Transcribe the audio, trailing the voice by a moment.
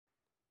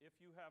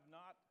If you have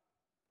not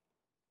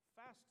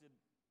fasted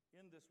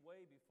in this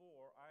way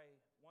before, I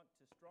want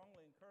to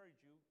strongly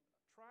encourage you,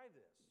 try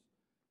this.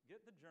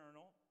 Get the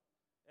journal,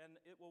 and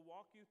it will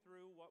walk you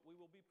through what we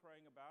will be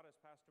praying about, as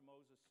Pastor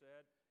Moses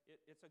said.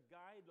 It's a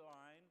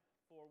guideline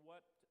for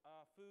what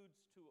foods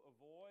to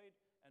avoid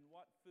and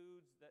what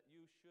foods that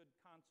you should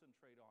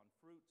concentrate on,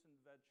 fruits and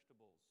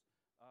vegetables,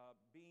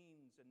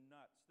 beans and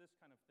nuts, this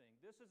kind of thing.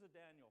 This is a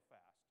Daniel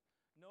fast.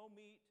 No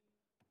meat,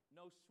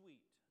 no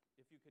sweet,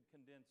 if you could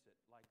condense it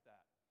like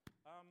that.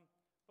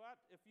 But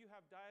if you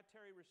have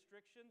dietary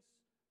restrictions,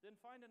 then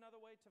find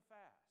another way to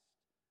fast.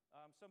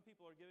 Some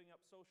people are giving up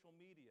social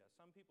media.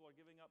 Some people are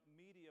giving up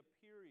media,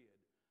 period.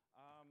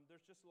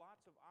 There's just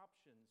lots of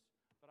options,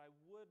 but I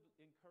would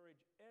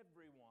encourage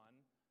everyone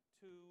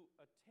to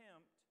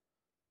attempt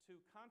to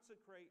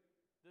consecrate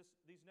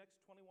these next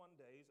 21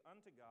 days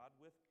unto God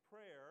with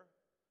prayer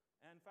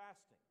and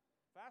fasting.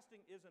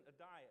 Fasting isn't a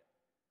diet.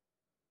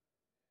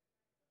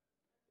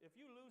 If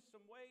you lose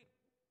some weight,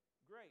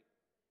 great.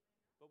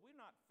 But we're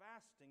not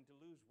fasting to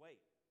lose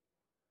weight.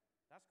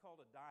 That's called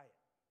a diet.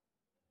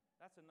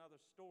 That's another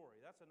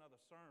story. That's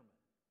another sermon.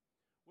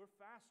 We're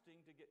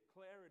fasting to get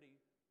clarity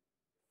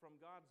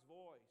from God's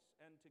voice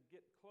and to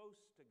get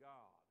close to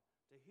God,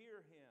 to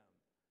hear Him,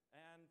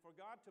 and for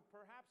God to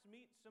perhaps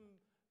meet some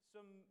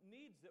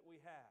needs that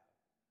we have.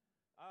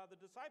 The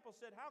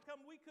disciples said, how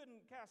come we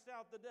couldn't cast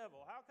out the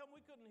devil? How come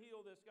we couldn't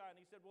heal this guy? And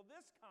He said, well,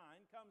 this kind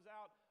comes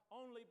out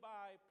only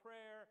by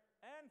prayer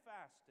and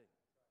fasting.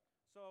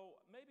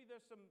 So maybe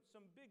there's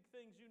some big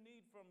things you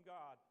need from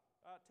God.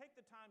 Take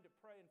the time to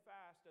pray and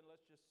fast, and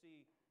let's just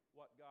see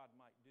what God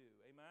might do.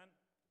 Amen?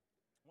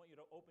 I want you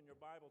to open your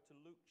Bible to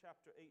Luke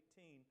chapter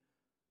 18.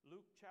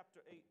 Luke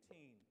chapter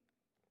 18.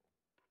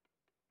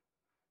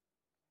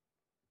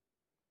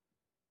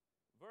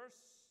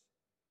 Verse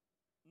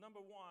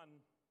number 1.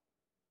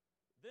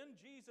 Then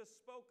Jesus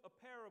spoke a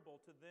parable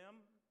to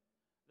them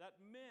that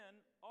men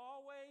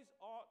always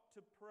ought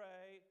to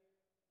pray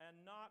and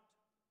not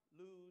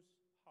lose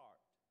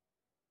heart.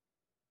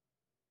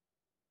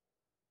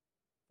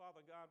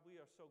 Father God, we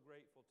are so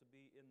grateful to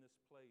be in this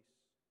place.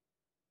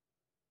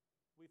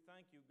 We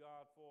thank you,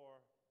 God, for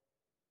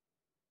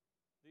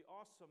the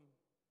awesome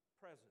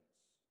presence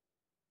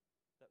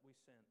that we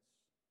sense.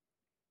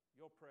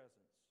 Your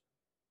presence.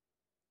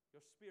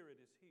 Your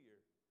Spirit is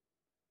here.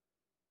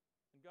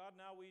 And God,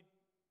 now we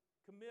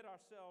commit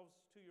ourselves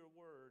to your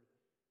word.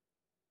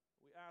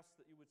 We ask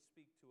that you would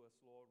speak to us,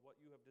 Lord.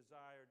 What you have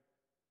desired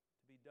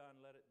to be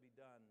done, let it be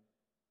done.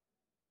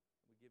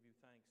 We give you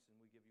thanks and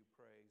we give you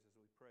praise as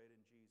we pray it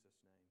in Jesus'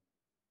 name.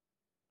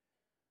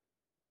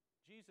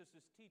 Jesus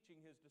is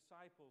teaching his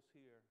disciples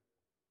here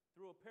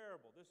through a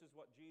parable. This is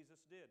what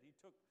Jesus did. He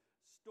took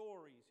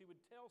stories. He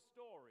would tell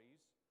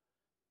stories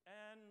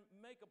and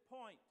make a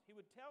point. He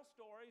would tell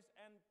stories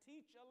and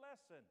teach a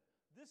lesson.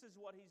 This is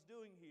what he's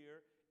doing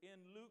here in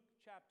Luke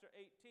chapter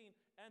 18.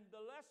 And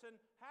the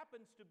lesson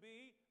happens to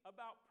be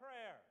about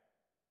prayer.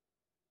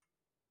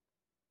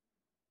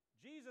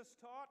 Jesus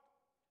taught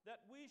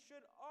that we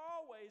should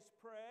always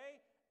pray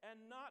and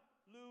not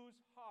lose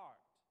heart.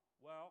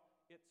 Well,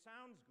 it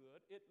sounds good,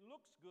 it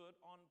looks good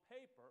on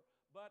paper,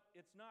 but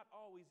it's not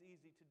always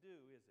easy to do,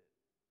 is it?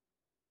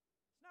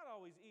 It's not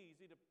always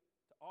easy to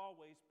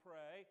always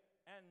pray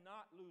and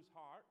not lose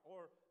heart,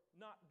 or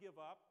not give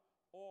up,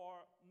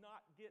 or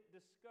not get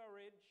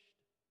discouraged.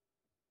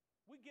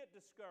 We get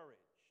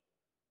discouraged.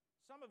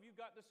 Some of you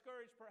got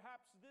discouraged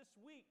perhaps this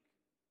week.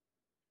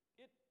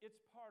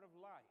 It's part of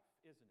life,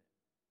 isn't it?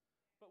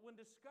 But when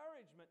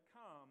discouragement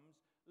comes,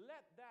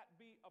 let that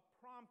be a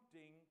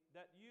prompting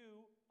that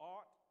you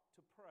ought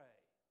to pray.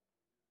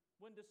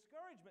 When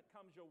discouragement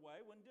comes your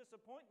way, when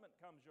disappointment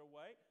comes your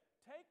way,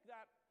 take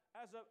that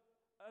as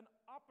an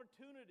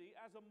opportunity,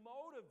 as a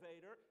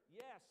motivator.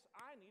 Yes,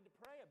 I need to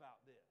pray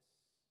about this.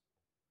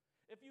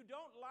 If you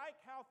don't like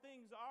how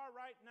things are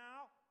right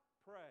now,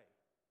 pray.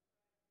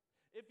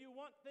 If you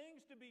want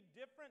things to be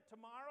different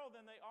tomorrow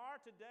than they are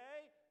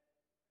today,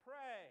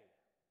 pray.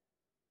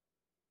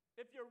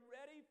 If you're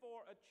ready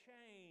for a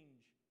change,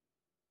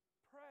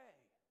 pray.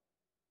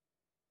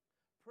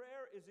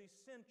 Prayer is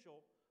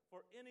essential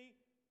for any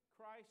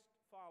Christ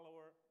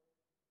follower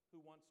who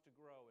wants to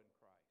grow in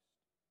Christ.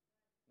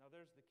 Now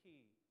there's the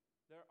key.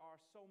 There are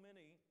so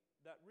many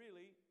that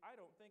really, I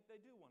don't think they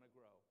do want to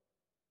grow.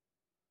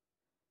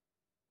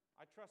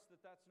 I trust that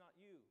that's not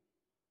you.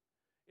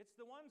 It's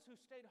the ones who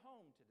stayed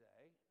home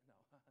today. No.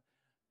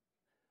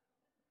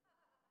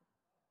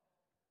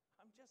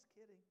 I'm just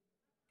kidding.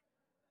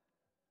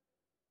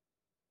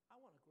 I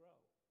want to grow.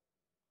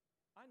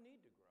 I need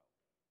to grow.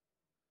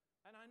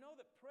 And I know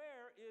that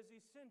prayer is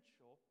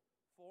essential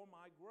for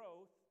my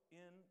growth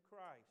in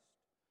Christ.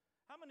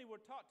 How many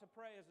were taught to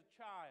pray as a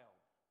child?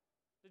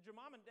 Did your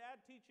mom and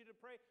dad teach you to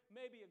pray?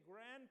 Maybe a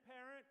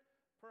grandparent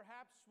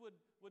perhaps would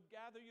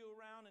gather you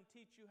around and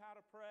teach you how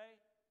to pray.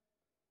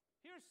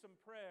 Here's some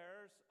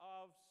prayers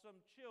of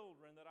some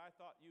children that I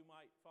thought you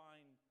might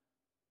find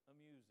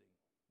amusing.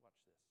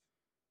 Watch this.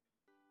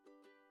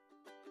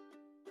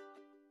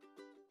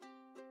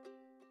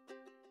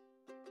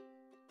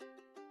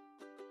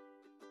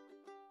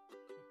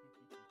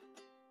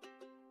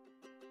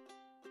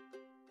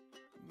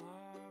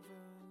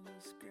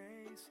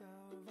 grace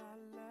of our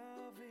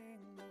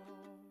loving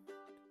Lord,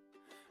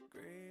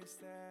 grace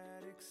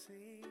that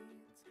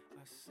exceeds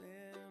our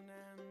sin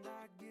and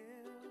our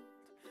guilt,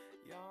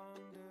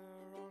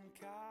 yonder on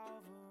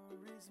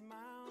Calvary's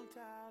mount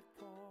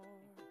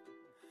outpoured,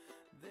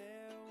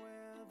 there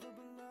where the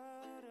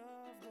blood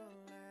of the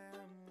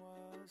Lamb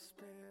was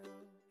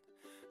spilled.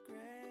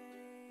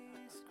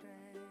 Grace,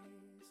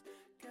 grace,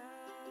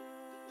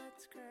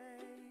 God's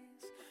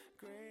grace,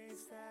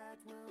 grace that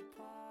will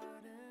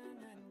pardon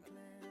and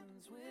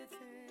cleanse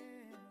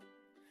within.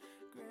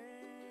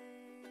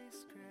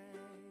 Grace,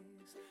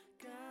 grace,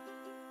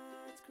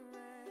 God's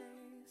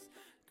grace,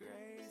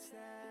 grace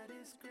that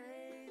is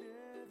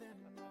greater than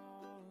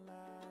all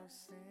our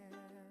sin.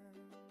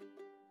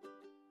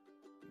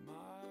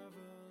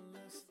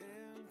 Marvelous,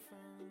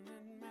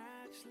 infinite,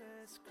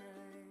 matchless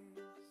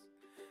grace,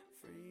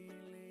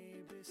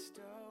 freely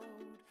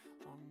bestowed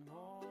on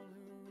all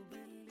who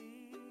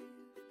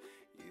believe.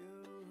 You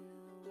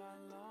who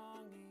are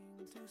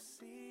longing to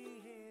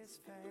see His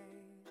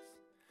face,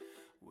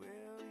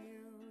 will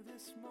you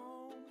this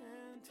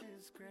moment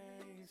His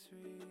grace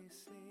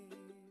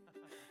receive?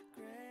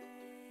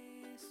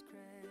 Grace,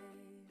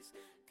 grace,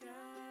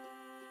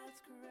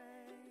 God's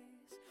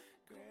grace,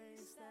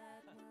 grace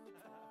that will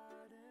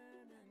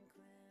pardon and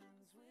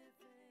cleanse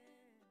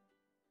within.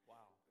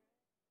 Wow.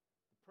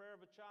 The prayer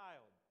of a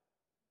child.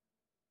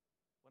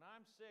 When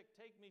I'm sick,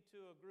 take me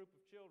to a group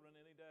of children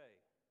any day.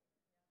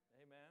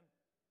 Amen.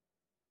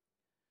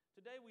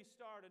 Today we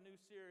start a new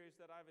series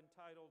that I've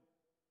entitled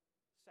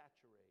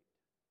Saturate.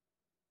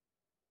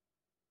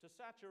 To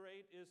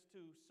saturate is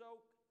to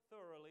soak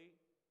thoroughly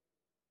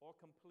or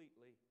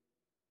completely,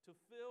 to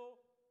fill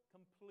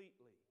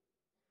completely,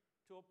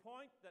 to a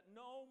point that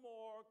no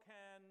more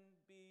can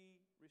be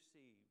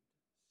received.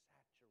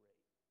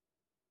 Saturate.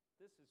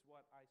 This is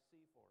what I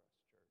see for us,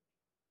 church.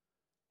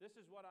 This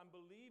is what I'm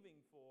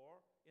believing for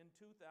in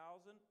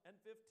 2015.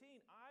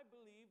 I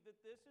believe that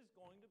this is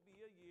going to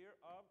be a year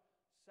of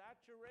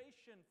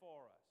saturation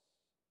for us.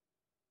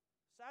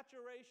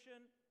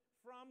 Saturation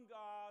from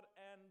God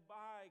and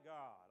by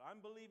God. I'm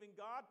believing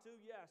God to,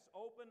 yes,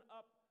 open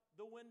up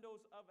the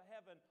windows of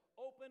heaven.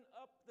 Open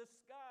up the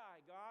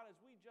sky, God, as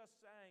we just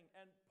sang,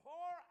 and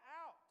pour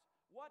out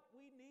what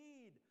we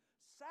need.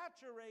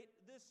 Saturate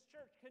this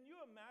church. Can you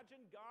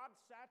imagine God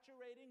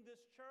saturating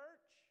this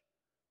church?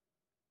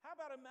 How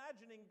about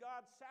imagining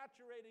God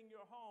saturating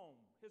your home,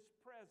 His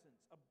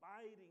presence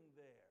abiding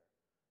there,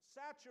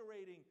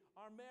 saturating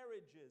our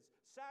marriages,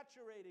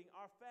 saturating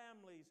our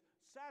families,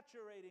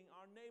 saturating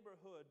our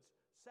neighborhoods,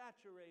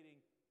 saturating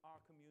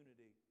our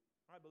community?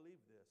 I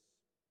believe this.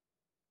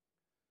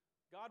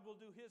 God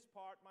will do His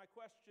part. My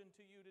question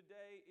to you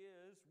today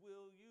is,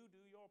 will you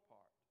do your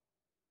part?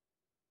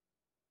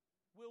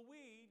 Will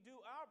we do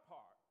our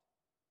part?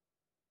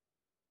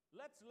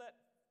 Let's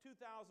let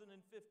 2015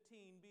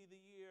 be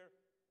the year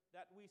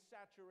that we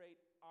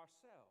saturate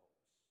ourselves.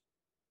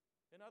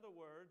 In other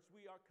words,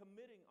 we are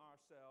committing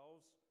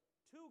ourselves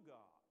to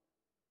God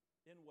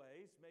in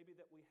ways maybe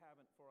that we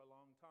haven't for a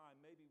long time,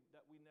 maybe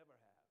that we never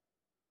have.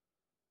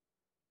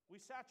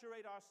 We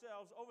saturate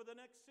ourselves. Over the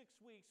next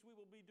 6 weeks, we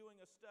will be doing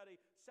a study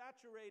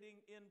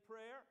saturating in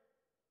prayer,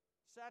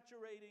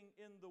 saturating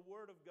in the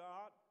Word of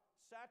God,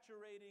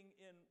 saturating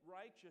in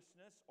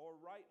righteousness or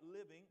right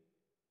living,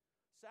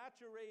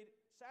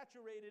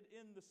 saturated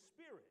in the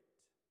Spirit,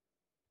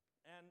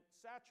 and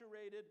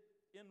saturated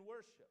in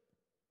worship.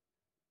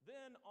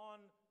 Then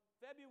on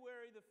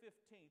February the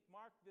 15th,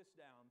 mark this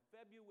down,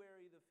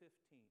 February the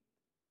 15th,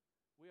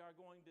 we are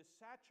going to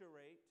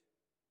saturate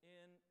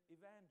in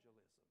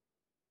evangelism.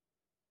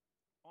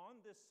 On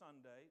this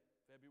Sunday,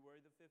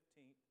 February the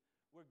 15th,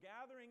 we're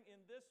gathering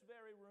in this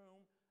very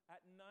room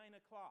at 9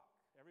 o'clock.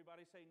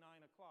 Everybody say 9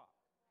 o'clock.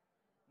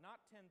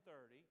 Not 10:30,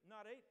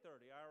 not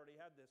 8:30. I already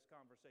had this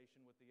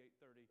conversation with the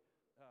 8:30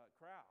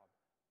 crowd.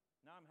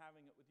 Now I'm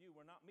having it with you.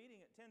 We're not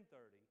meeting at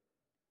 10:30.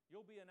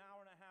 You'll be an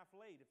hour and a half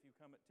late if you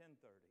come at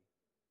 10:30.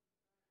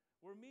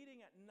 We're meeting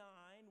at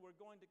 9. We're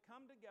going to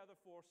come together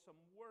for some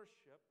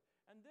worship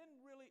and then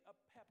really a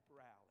pep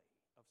rally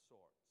of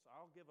sorts.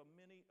 I'll give a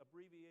mini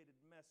abbreviated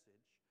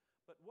message,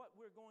 but what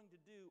we're going to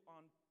do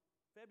on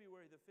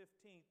February the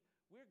 15th,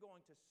 we're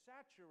going to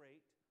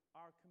saturate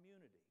our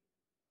community.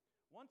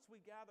 Once we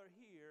gather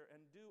here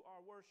and do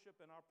our worship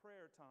and our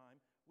prayer time,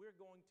 we're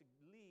going to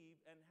leave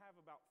and have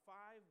about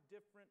 5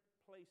 different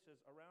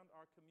places around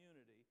our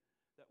community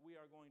that we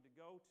are going to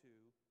go to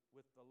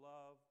with the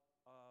love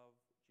of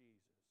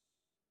Jesus.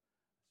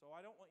 So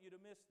I don't want you to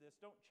miss this.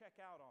 Don't check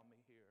out on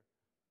me here.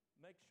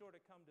 Make sure to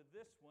come to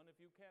this one if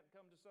you can't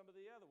come to some of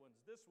the other ones.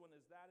 This one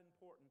is that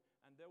important,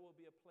 and there will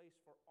be a place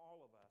for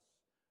all of us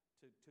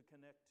to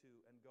connect to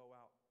and go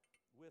out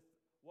with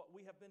what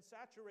we have been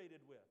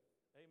saturated with.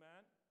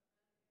 Amen?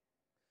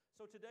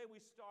 So today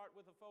we start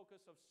with a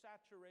focus of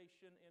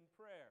saturation in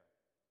prayer.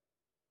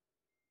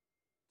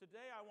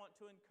 Today I want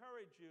to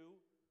encourage you,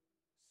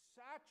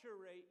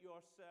 saturate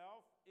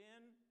yourself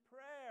in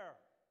prayer.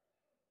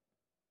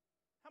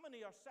 How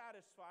many are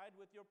satisfied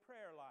with your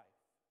prayer life?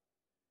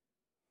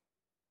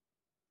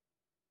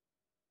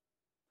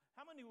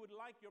 How many would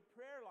like your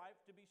prayer life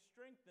to be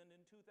strengthened in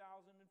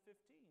 2015?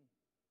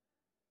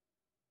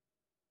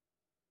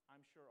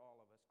 I'm sure all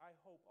of us. I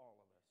hope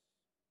all of us.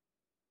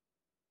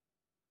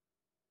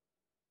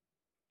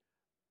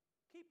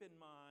 Keep in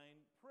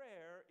mind,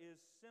 prayer is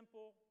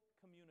simple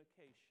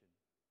communication.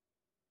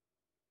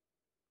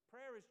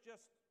 Prayer is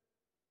just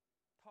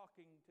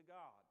talking to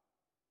God.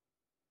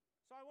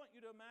 So I want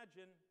you to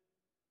imagine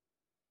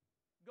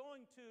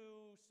going to,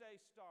 say,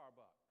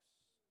 Starbucks.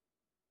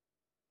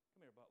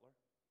 Come here, Butler.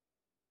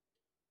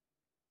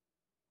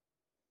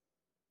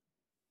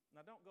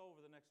 Now, don't go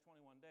over the next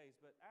 21 days,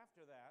 but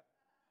after that,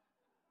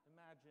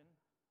 imagine,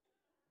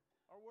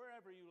 or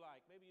wherever you like.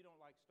 Maybe you don't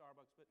like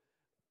Starbucks, but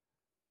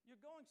you're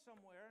going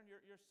somewhere and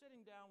you're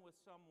sitting down with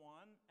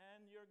someone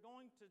and you're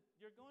going to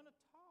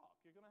talk.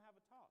 You're going to have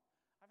a talk.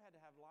 I've had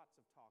to have lots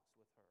of talks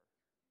with her.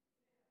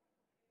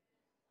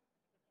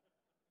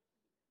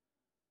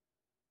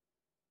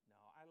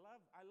 No,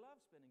 I love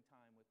spending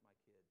time with my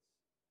kids.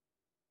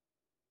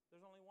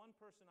 There's only one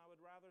person I would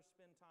rather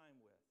spend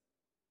time with.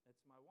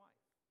 It's my wife.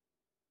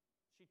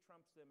 She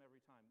trumps them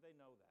every time. They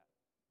know that.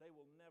 They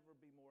will never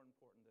be more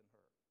important than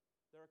her.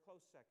 They're a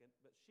close second,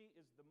 but she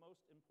is the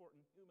most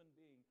important human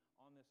being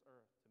on this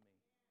earth to me.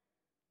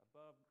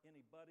 Above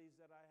any buddies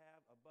that I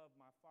have, above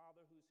my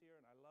father who's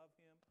here, and I love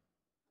him.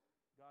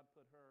 God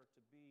put her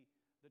to be,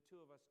 the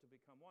two of us to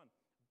become one.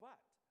 But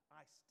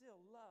I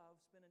still love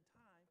spending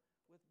time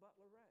with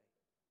Butler Ray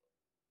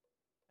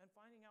and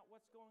finding out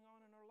what's going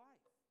on in her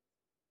life.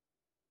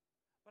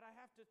 But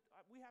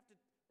we have to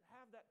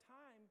have that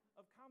time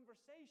of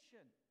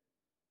conversation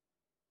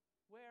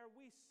where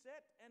we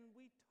sit and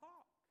we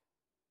talk.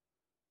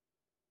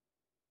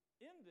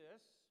 In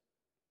this,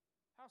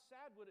 how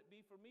sad would it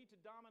be for me to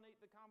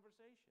dominate the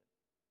conversation?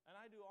 And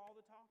I do all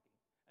the talking.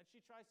 And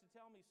she tries to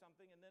tell me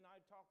something and then I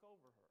talk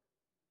over her.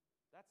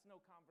 That's no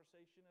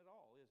conversation at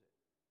all, is it?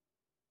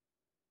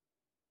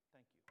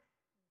 Thank you.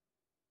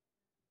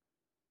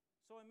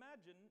 So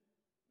imagine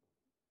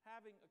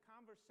having a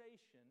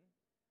conversation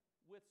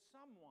with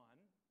someone,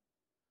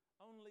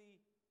 only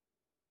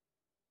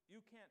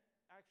you can't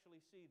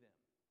actually see them.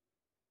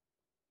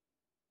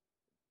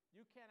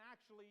 You can't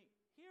actually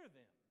hear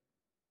them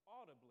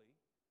audibly.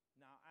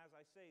 Now, as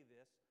I say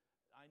this,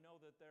 I know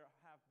that there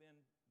have been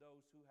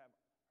those who have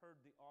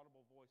heard the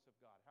audible voice of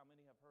God. How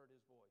many have heard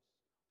his voice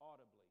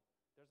audibly?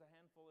 There's a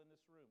handful in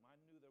this room. I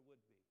knew there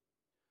would be.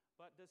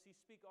 But does he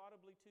speak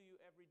audibly to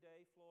you every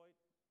day, Floyd?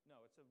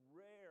 No, it's a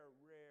rare,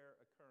 rare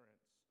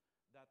occurrence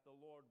that the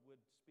Lord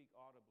would speak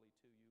audibly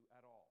to you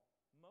at all.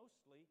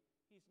 Mostly,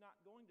 he's not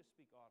going to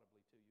speak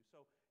audibly to you.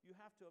 So you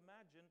have to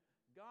imagine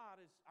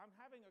I'm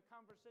having a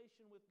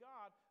conversation with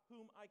God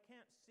whom I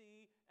can't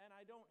see and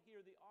I don't hear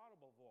the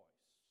audible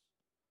voice.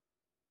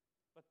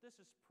 But this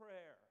is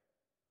prayer.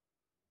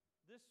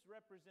 This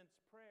represents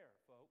prayer,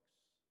 folks.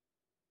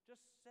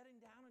 Just sitting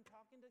down and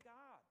talking to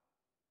God.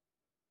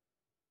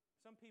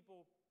 Some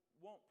people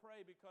won't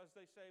pray because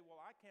they say, well,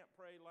 I can't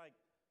pray like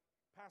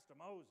Pastor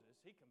Moses.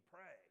 He can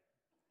pray.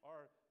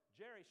 Or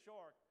Jerry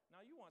Short. Now,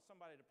 you want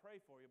somebody to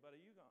pray for you, but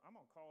I'm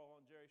going to call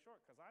on Jerry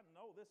Short because I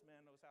know this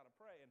man knows how to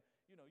pray. And,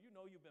 you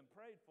know you've been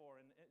prayed for.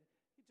 And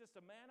he's just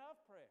a man of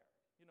prayer.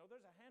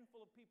 There's a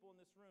handful of people in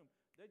this room.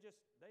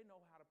 They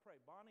know how to pray.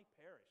 Bonnie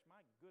Parrish,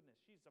 my goodness,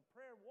 she's a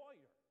prayer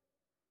warrior.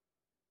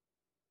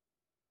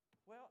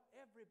 Well,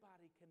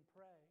 everybody can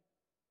pray.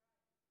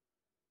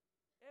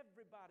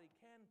 Everybody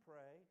can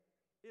pray.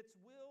 It's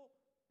will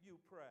you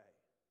pray.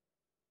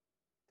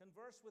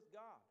 Converse with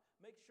God.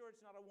 Make sure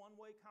it's not a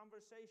one-way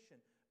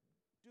conversation.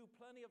 Do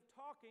plenty of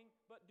talking,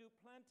 but do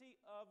plenty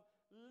of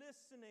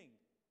listening.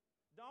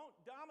 Don't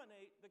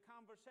dominate the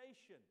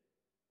conversation.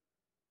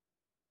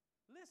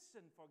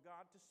 Listen for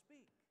God to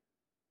speak.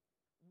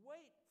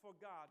 Wait for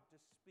God to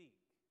speak.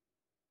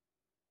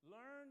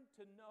 Learn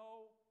to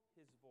know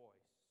his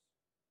voice.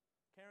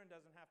 Karen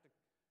doesn't have to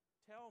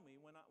tell me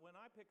when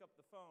I pick up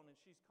the phone and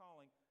she's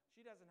calling,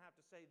 she doesn't have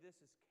to say,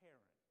 this is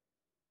Karen.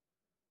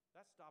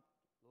 That stopped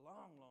a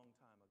long, long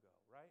time ago,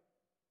 right?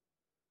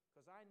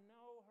 Because I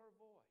know her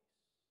voice.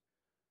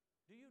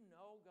 Do you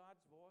know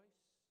God's voice?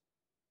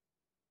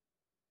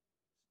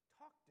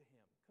 Talk to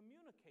him,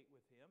 communicate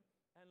with him,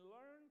 and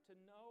learn to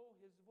know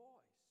his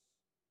voice.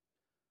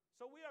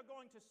 So we are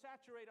going to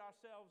saturate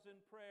ourselves in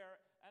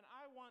prayer, and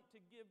I want to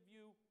give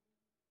you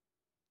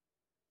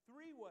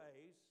 3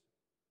 ways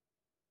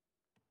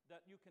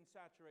that you can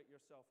saturate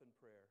yourself in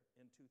prayer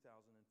in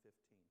 2015.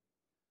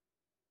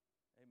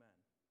 Amen.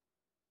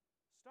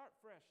 Start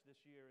fresh this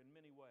year in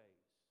many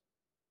ways.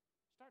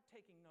 Start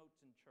taking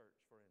notes in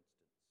church, for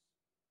instance.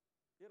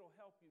 It'll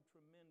help you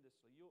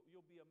tremendously.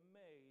 You'll be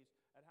amazed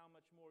at how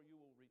much more you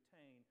will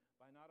retain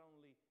by not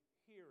only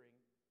hearing,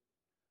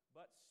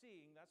 but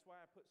seeing. That's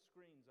why I put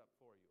screens up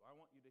for you. I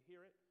want you to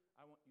hear it.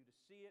 I want you to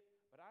see it.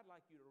 But I'd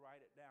like you to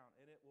write it down,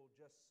 and it will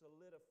just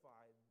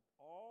solidify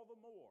all the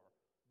more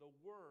the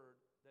word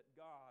that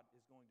God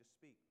is going to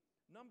speak.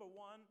 Number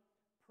 1,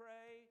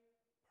 pray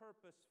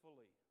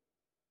purposefully.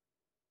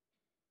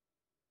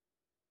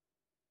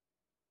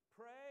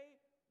 Pray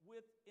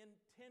with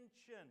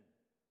intention.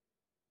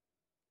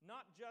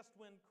 not just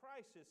when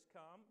crisis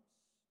comes.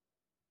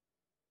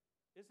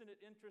 Isn't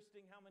it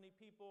interesting how many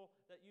people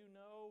that you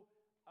know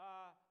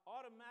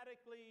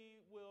automatically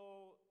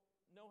will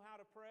know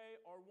how to pray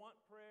or want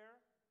prayer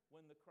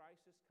when the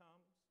crisis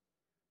comes?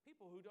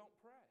 People who don't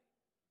pray.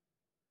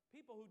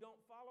 People who don't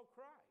follow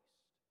Christ.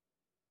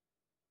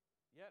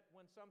 Yet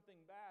when something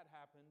bad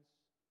happens,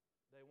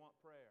 they want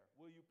prayer.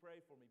 Will you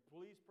pray for me?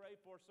 Please pray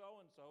for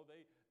so-and-so.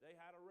 They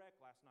had a wreck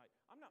last night.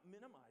 I'm not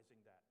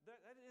minimizing that.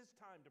 That is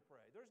time to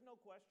pray. There's no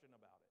question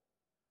about it.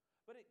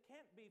 But it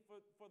can't be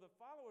for the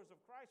followers of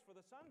Christ, for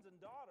the sons and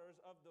daughters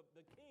of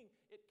the King.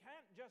 It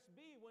can't just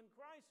be when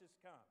crisis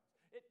comes.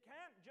 It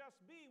can't just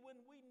be when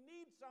we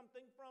need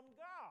something from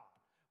God.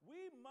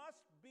 We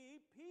must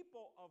be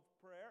people of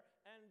prayer,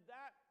 and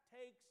that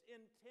takes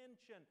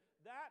intention.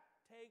 That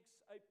takes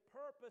a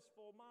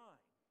purposeful mind.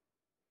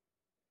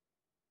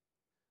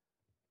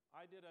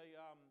 I did a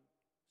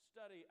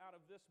study out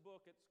of this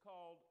book. It's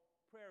called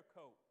Prayer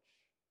Coach.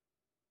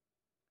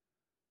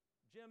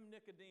 Jim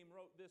Nicodeme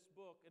wrote this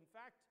book. In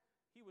fact,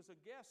 he was a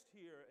guest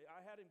here.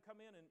 I had him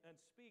come in and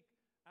speak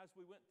as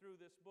we went through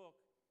this book.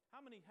 How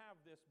many have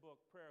this book,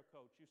 Prayer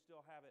Coach? You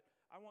still have it.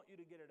 I want you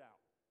to get it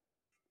out.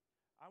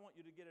 I want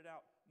you to get it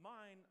out.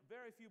 Mine,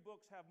 very few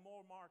books have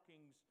more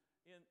markings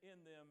in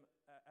them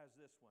as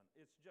this one.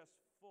 It's just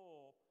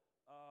full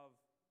of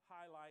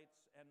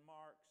highlights and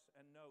marks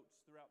and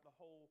notes throughout the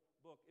whole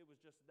book. It was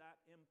just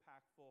that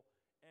impactful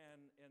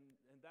and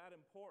that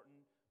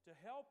important to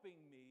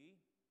helping me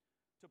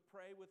to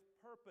pray with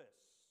purpose.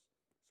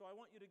 So I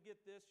want you to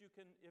get this. You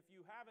can, if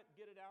you have it,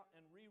 get it out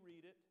and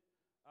reread it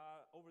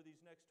over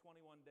these next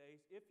 21 days.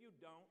 If you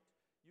don't,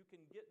 you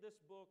can get this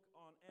book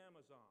on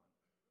Amazon.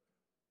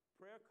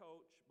 Prayer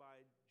Coach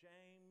by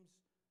James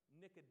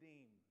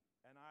Nicodeme.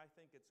 And I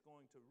think it's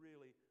going to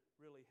really,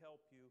 really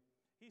help you.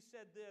 He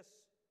said this,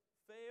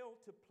 fail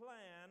to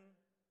plan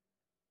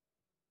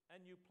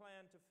and you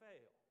plan to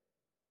fail.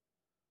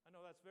 I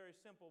know that's very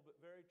simple, but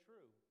very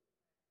true.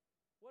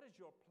 What is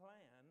your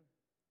plan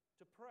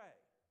to pray?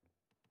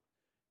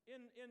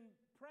 In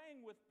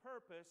praying with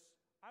purpose,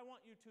 I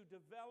want you to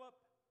develop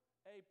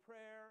a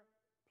prayer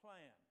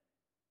plan.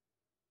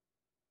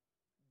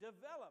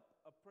 Develop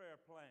a prayer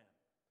plan.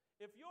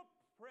 If your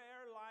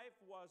prayer life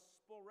was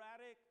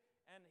sporadic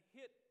and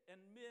hit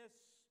and miss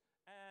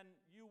and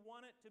you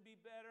want it to be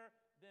better,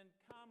 then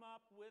come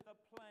up with a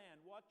plan.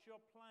 What's your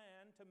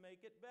plan to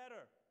make it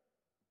better?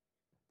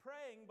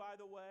 Praying, by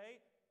the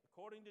way,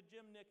 according to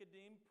Jim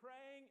Nicodeme,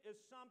 praying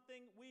is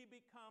something we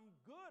become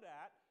good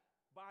at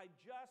by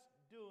just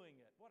doing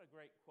it. What a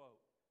great quote.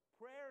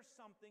 Prayer is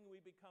something we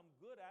become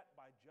good at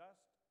by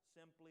just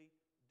simply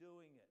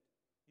doing it.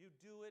 You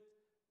do it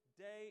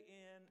day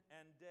in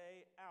and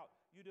day out.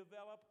 You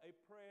develop a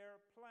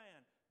prayer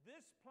plan.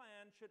 This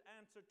plan should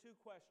answer two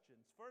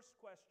questions. First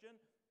question,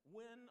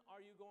 when are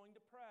you going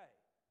to pray?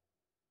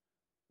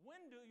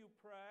 When do you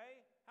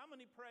pray? How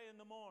many pray in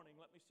the morning?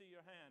 Let me see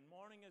your hand.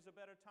 Morning is a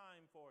better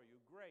time for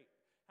you. Great.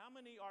 How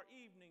many are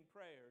evening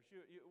prayers?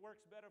 It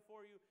works better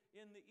for you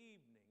in the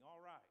evening.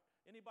 All right.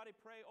 Anybody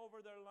pray over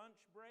their lunch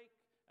break?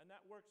 And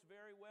that works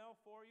very well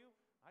for you?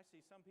 I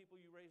see some people,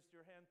 you raised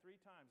your hand 3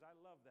 times. I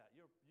love that.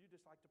 You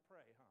just like to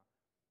pray, huh?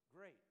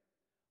 Great.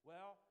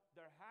 Well,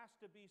 there has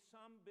to be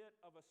some bit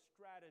of a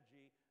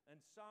strategy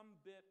and some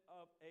bit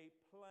of a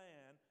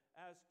plan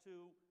as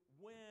to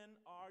when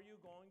are you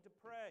going to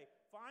pray.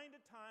 Find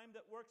a time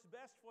that works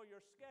best for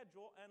your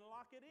schedule and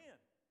lock it in.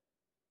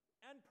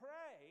 And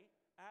pray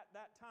at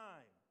that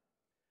time.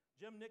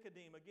 Jim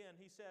Nicodeme, again,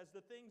 he says,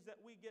 the things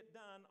that we get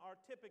done are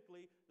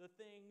typically the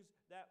things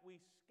that we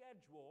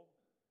schedule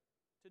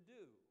to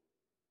do.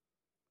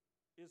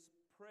 Is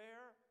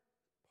prayer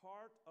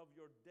part of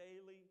your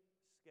daily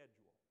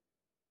schedule?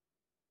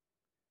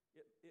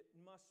 It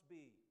must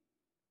be.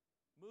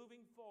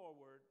 Moving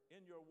forward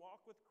in your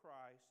walk with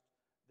Christ,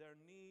 there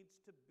needs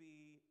to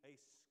be a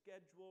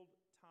scheduled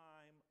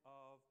time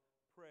of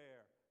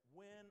prayer.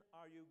 When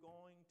are you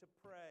going to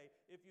pray?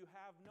 If you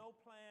have no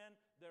plan,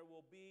 there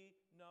will be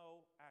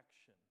no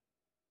action.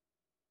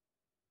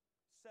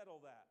 Settle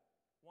that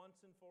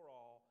once and for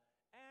all.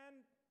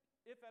 And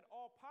if at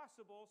all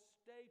possible,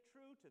 stay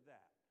true to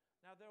that.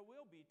 Now, there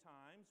will be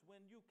times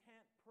when you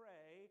can't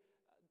pray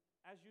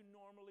as you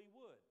normally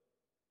would.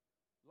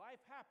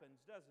 Life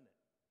happens, doesn't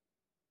it?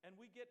 And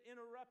we get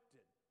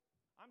interrupted.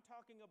 I'm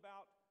talking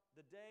about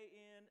the day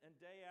in and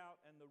day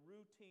out and the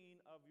routine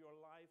of your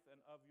life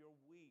and of your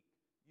week.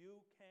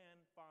 You can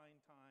find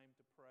time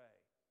to pray.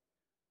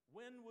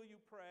 When will you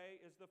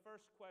pray is the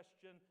first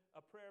question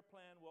a prayer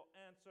plan will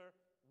answer.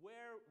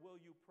 Where will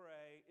you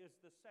pray is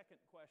the second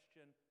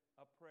question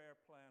a prayer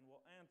plan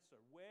will answer.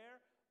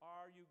 Where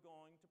are you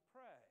going to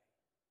pray?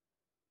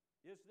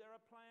 Is there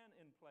a plan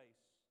in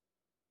place?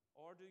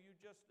 Or do you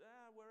just,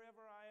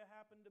 wherever I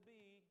happen to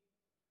be?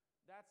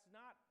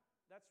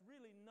 That's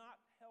really not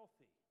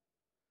healthy.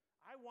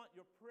 I want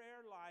your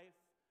prayer life,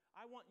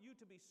 I want you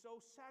to be so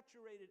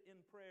saturated in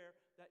prayer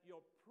that your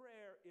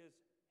prayer is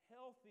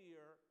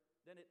healthier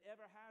than it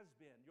ever has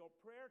been. Your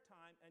prayer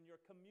time and your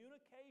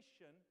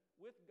communication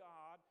with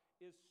God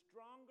is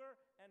stronger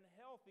and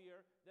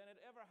healthier than it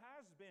ever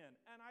has been.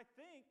 And I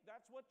think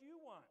that's what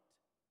you want.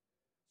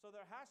 So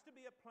there has to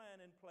be a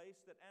plan in place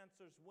that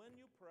answers when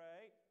you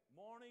pray,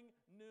 morning,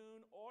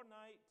 noon, or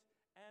night,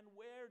 and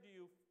where do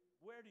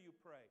you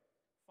pray?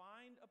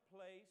 Find a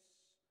place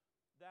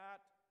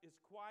that is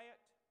quiet,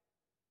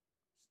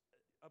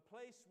 a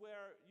place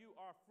where you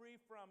are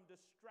free from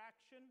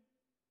distraction.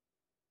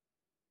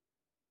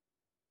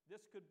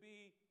 This could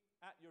be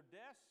at your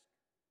desk.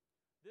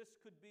 This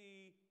could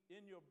be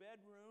in your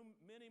bedroom.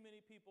 Many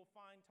people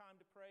find time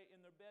to pray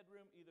in their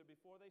bedroom, either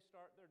before they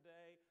start their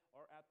day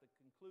or at the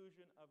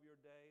conclusion of your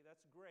day.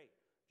 That's great.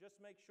 Just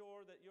make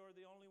sure that you're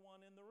the only one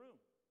in the room.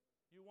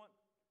 You want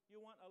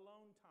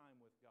alone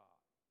time with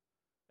God.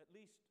 At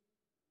least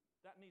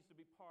that needs to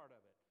be part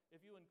of it.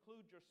 If you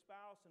include your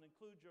spouse and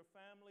include your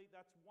family,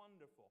 that's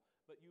wonderful.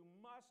 But you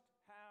must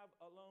have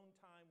alone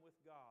time with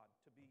God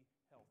to be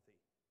healthy.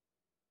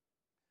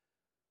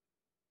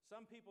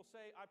 Some people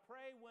say, I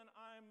pray when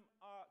I'm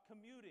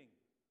commuting.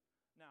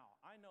 Now,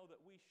 I know that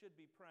we should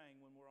be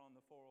praying when we're on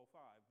the 405,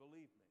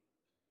 believe me.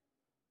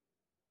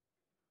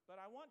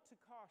 But I want to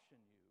caution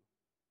you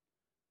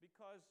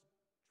because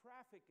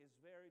traffic is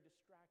very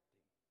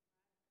distracting.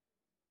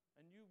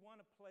 And you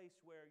want a place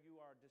where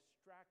you are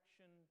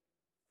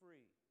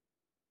distraction-free.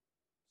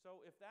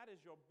 So if that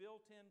is your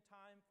built-in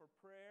time for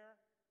prayer,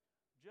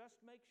 just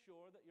make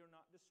sure that you're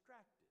not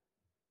distracted.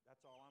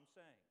 That's all I'm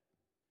saying.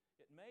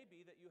 It may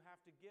be that you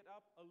have to get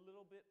up a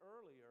little bit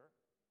earlier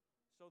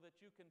so that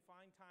you can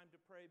find time to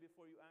pray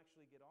before you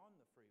actually get on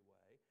the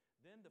freeway.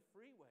 Then the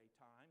freeway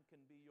time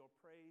can be your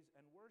praise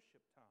and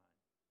worship time.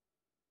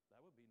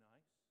 That would be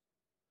nice.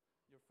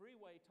 Your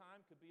freeway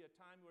time could be a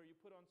time where you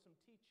put on some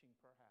teaching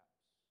perhaps,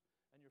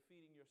 and you're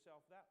feeding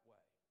yourself that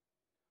way.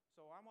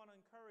 So I want to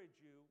encourage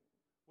you.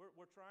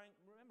 We're trying,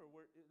 remember,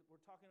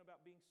 we're talking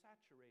about being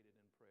saturated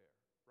in prayer,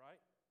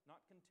 right?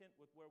 Not content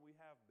with where we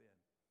have been.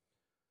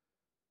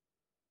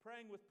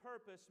 Praying with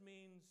purpose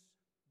means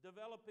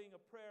developing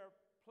a prayer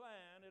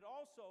plan. It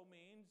also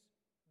means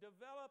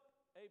develop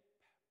a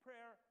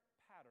prayer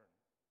pattern.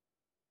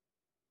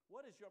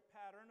 What is your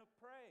pattern of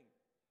praying?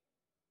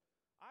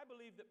 I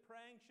believe that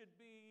praying should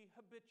be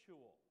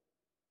habitual.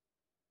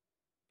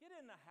 Get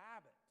in the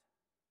habit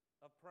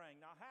of praying.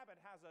 Now, habit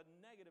has a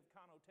negative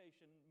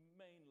connotation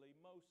mainly,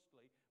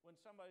 mostly. When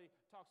somebody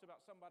talks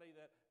about somebody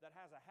that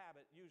has a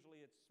habit,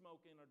 usually it's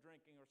smoking or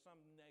drinking or some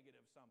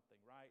negative something,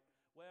 right?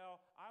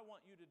 Well, I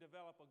want you to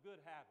develop a good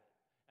habit,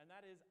 and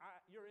that is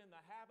you're in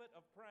the habit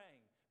of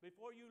praying.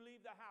 Before you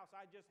leave the house,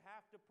 I just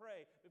have to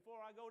pray. Before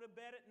I go to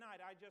bed at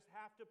night, I just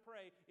have to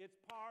pray. It's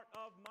part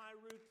of my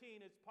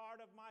routine. It's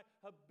part of my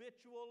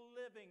habitual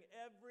living.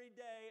 Every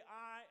day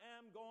I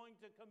am going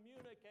to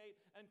communicate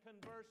and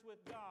converse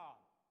with God.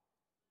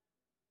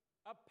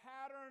 A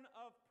pattern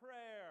of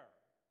prayer.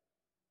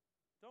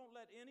 Don't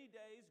let any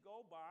days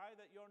go by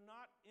that you're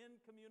not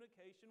in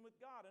communication with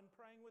God and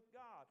praying with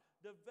God.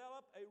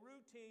 Develop a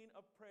routine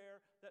of prayer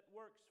that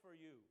works for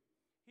you.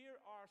 Here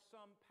are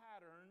some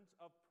patterns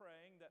of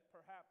praying that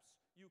perhaps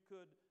you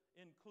could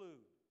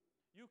include.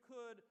 You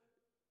could,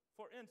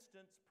 for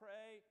instance,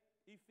 pray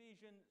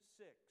Ephesians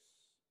 6.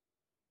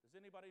 Does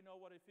anybody know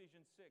what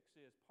Ephesians 6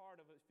 is? Part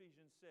of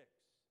Ephesians 6.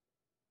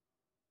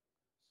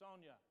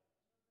 Sonia.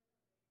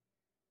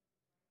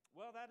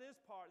 Well, that is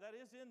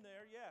in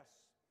there, yes.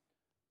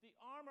 The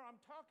armor,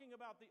 I'm talking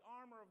about the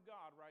armor of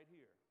God right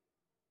here.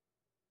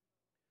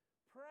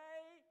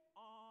 Pray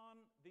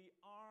on the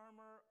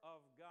armor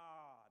of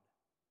God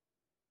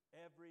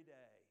every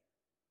day.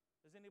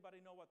 Does anybody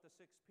know what the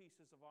 6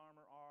 pieces of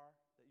armor are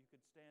that you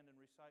could stand and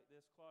recite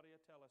this? Claudia,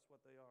 tell us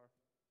what they are.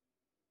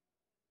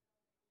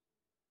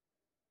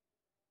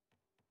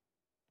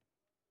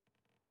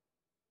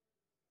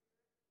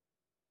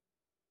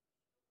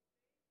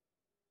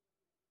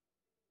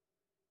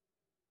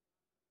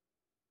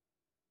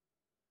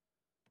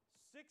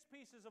 Six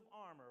pieces of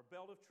armor: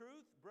 belt of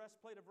truth,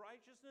 breastplate of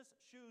righteousness,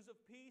 shoes of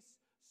peace,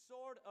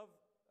 shield of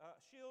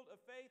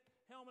faith,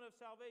 helmet of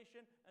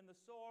salvation, and the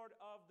sword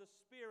of the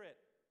Spirit.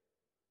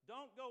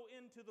 Don't go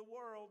into the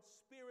world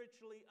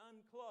spiritually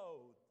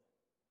unclothed.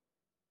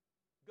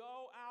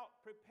 Go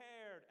out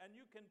prepared, and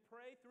you can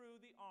pray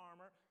through the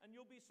armor, and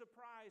you'll be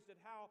surprised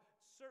at how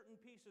certain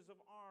pieces of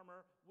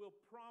armor will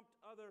prompt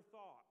other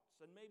thoughts.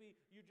 And maybe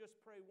you just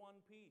pray one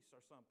piece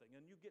or something,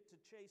 and you get to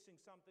chasing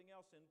something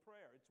else in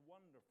prayer. It's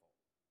wonderful.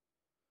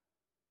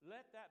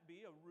 Let that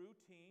be a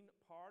routine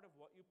part of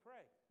what you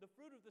pray. The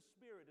fruit of the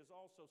Spirit is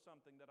also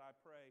something that I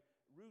pray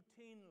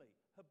routinely,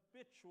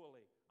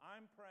 habitually.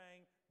 I'm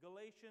praying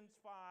Galatians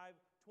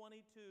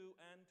 5:22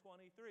 and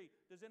 23.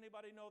 Does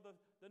anybody know the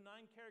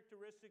 9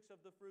 characteristics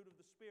of the fruit of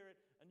the Spirit?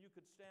 And you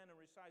could stand and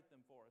recite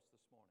them for us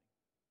this morning.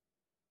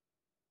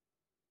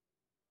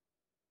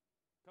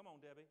 Come on,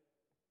 Debbie.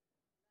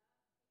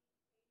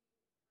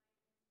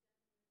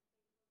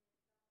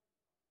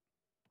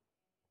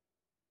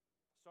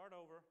 Start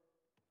over.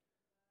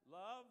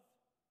 Love,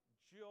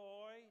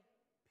 joy,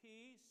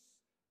 peace,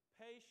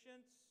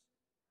 patience,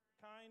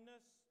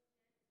 kindness,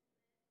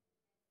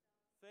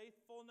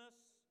 faithfulness,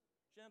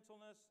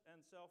 gentleness, and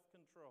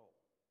self-control.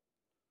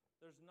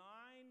 There's 9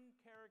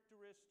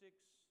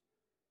 characteristics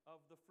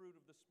of the fruit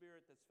of the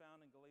Spirit that's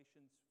found in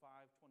Galatians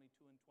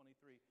 5:22 and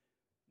 23.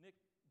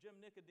 Jim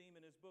Nicodeme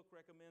in his book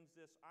recommends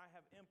this. I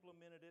have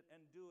implemented it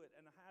and do it,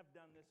 and I have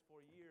done this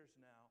for years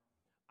now.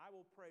 I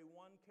will pray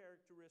 1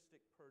 characteristic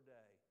per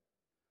day.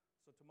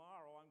 So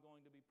tomorrow I'm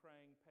going to be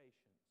praying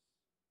patience.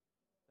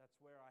 That's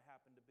where I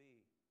happen to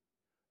be.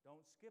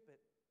 Don't skip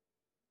it.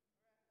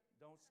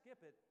 Don't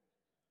skip it.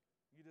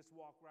 You just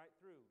walk right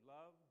through.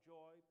 Love,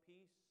 joy,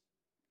 peace,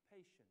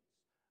 patience.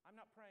 I'm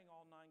not praying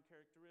all 9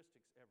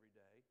 characteristics every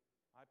day.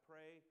 I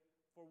pray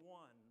for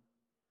 1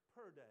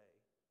 per day.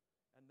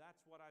 And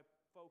that's what I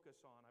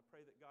focus on. I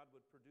pray that God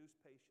would produce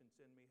patience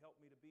in me, help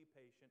me to be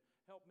patient,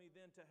 help me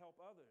then to help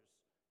others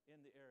in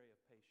the area of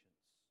patience.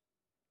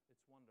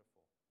 It's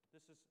wonderful.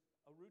 This is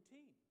a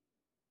routine.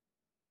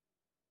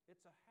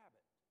 It's a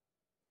habit.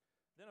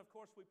 Then, of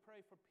course, we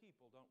pray for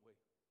people, don't we?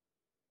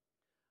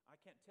 I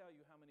can't tell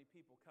you how many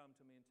people come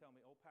to me and tell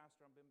me, oh,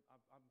 Pastor,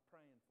 I'm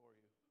praying for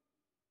you.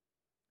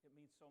 It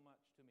means so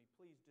much to me.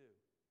 Please do.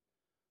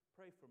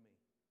 Pray for me.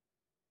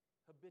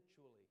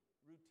 Habitually,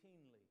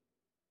 routinely.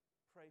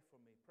 Pray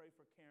for me. Pray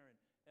for Karen,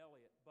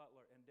 Elliot,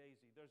 Butler, and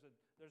Daisy. There's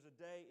a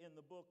day in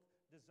the book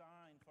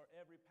designed for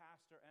every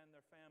pastor and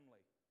their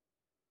family.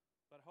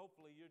 But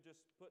hopefully you're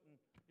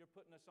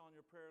putting us on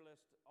your prayer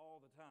list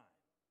all the time.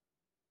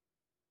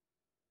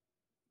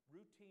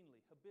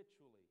 Routinely,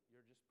 habitually,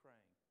 you're just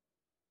praying.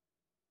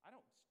 I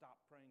don't stop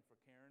praying for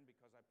Karen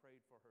because I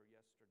prayed for her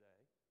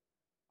yesterday.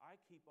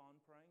 I keep on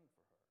praying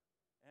for her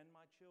and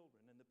my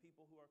children and the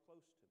people who are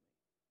close to me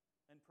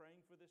and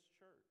praying for this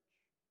church.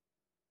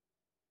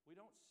 We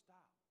don't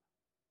stop.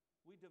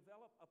 We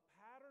develop a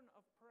pattern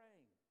of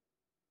praying,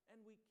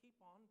 and we keep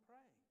on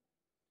praying.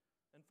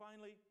 And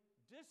finally,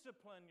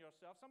 discipline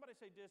yourself. Somebody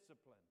say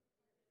discipline.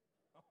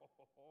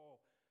 Oh,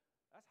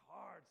 that's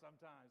hard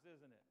sometimes,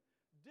 isn't it?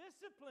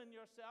 Discipline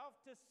yourself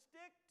to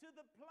stick to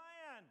the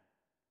plan.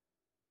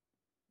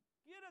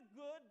 Get a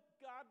good,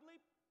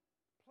 godly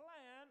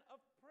plan of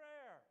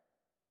prayer.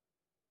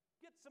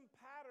 Get some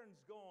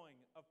patterns going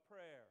of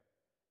prayer,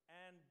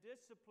 and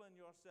discipline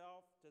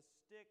yourself to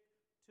stick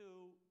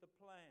to the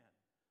plan.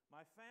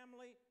 My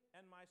family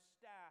and my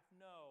staff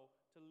know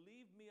to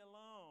leave me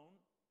alone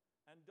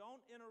and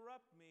don't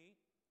interrupt me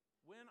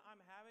when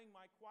I'm having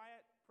my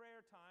quiet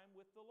prayer time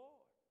with the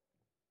Lord.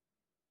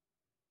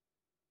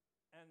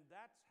 And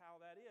that's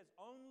how that is.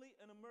 Only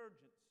an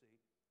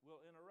emergency will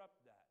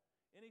interrupt that.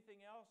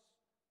 Anything else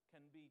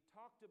can be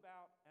talked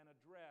about and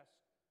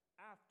addressed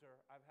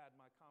after I've had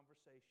my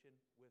conversation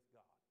with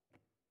God.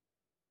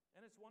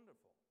 And it's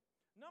wonderful.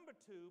 Number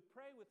 2,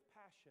 pray with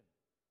passion.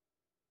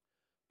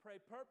 Pray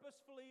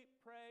purposefully,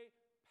 pray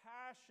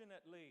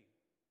passionately.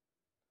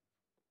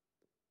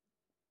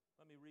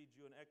 Let me read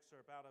you an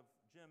excerpt out of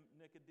Jim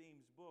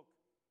Nicodeme's book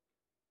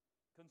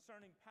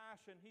concerning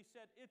passion. He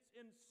said, it's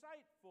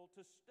insightful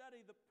to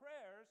study the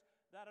prayers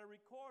that are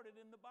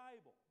recorded in the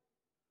Bible.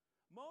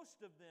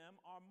 Most of them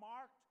are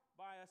marked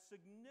by a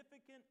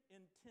significant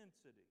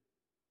intensity.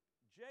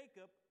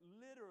 Jacob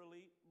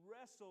literally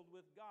wrestled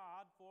with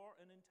God for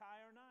an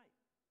entire night.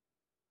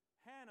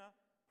 Hannah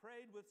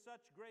prayed with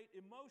such great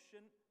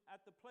emotion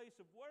at the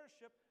place of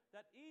worship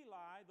that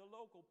Eli, the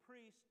local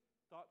priest,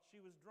 thought she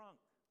was drunk.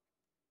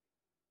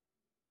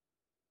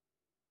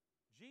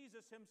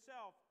 Jesus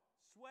himself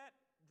sweat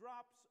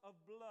drops of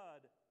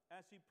blood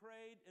as he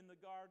prayed in the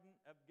Garden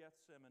of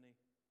Gethsemane.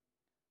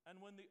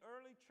 And when the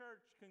early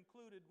church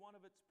concluded one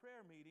of its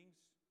prayer meetings,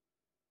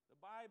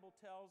 the Bible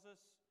tells us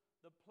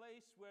the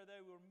place where they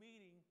were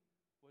meeting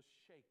was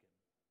shaken.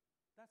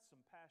 That's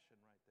some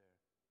passion right there.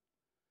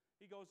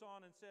 He goes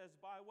on and says,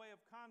 by way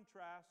of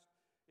contrast,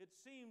 it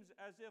seems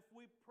as if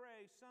we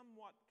pray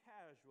somewhat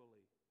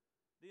casually.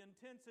 The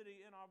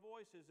intensity in our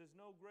voices is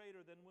no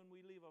greater than when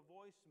we leave a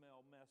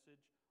voicemail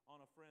message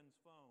on a friend's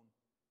phone.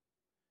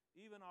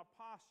 Even our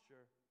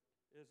posture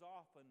is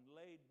often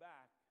laid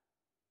back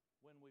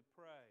when we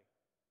pray.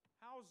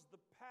 How's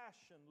the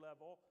passion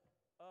level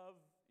of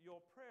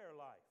your prayer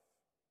life?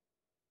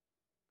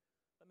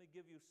 Let me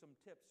give you some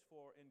tips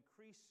for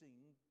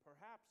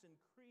perhaps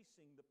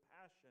increasing the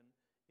passion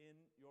in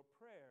your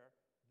prayer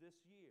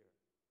this year.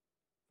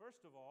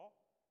 First of all,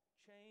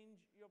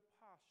 change your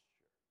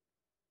posture.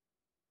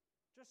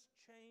 Just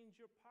change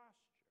your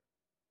posture.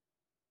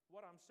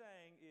 What I'm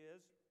saying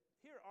is,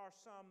 here are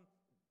some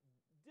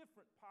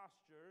different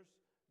postures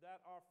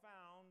that are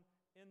found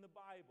in the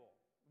Bible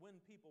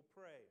when people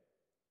prayed.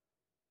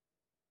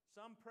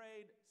 Some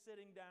prayed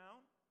sitting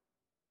down.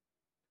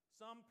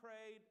 Some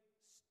prayed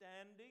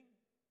standing.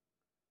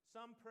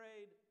 Some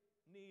prayed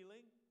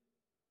kneeling.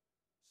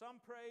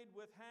 Some prayed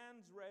with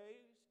hands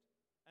raised,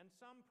 and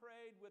some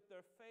prayed with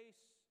their face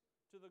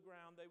to the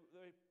ground. They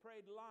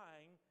prayed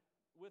lying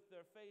with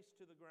their face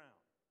to the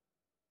ground.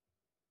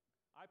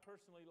 I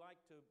personally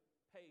like to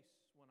pace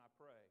when I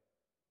pray.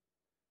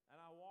 And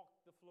I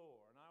walk the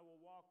floor, and I will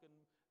walk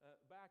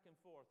back and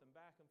forth and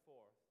back and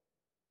forth.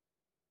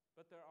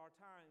 But there are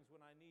times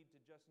when I need to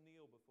just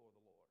kneel before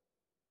the Lord.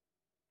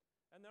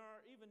 And there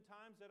are even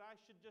times that I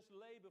should just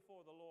lay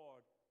before the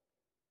Lord,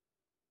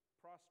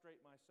 prostrate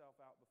myself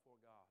out before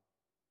God.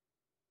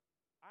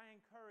 I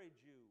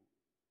encourage you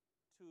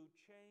to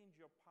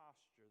change your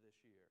posture this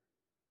year.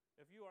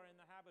 If you are in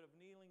the habit of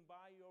kneeling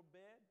by your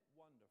bed,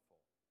 wonderful.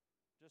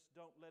 Just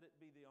don't let it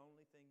be the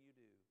only thing you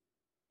do.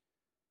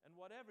 And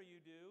whatever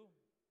you do,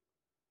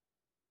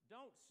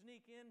 don't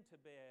sneak into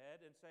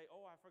bed and say,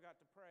 oh, I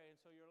forgot to pray, and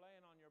so you're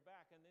laying on your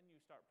back, and then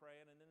you start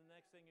praying, and then the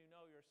next thing you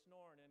know, you're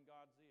snoring in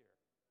God's ear.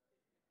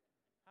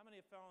 How many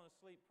have fallen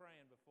asleep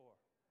praying before?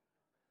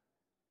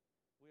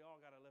 We all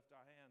got to lift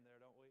our hand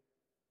there, don't we?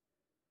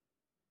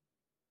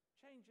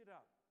 Change it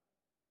up.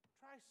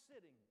 Try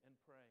sitting and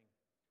praying.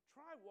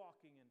 Try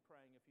walking and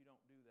praying if you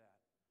don't do that.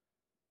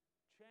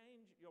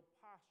 Change your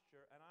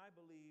posture, and I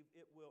believe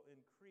it will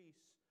increase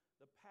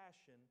the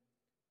passion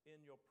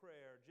in your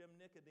prayer. Jim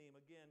Nicodeme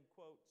again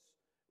quotes,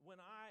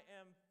 "When I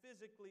am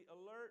physically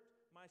alert,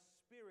 my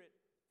spirit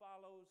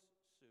follows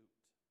suit."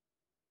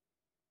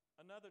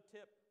 Another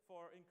tip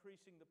for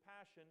increasing the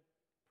passion,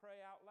 pray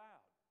out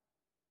loud.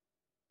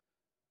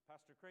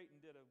 Pastor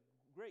Creighton did a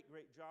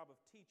great job of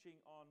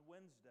teaching on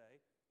Wednesday.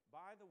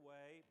 By the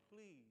way,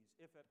 please,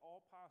 if at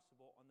all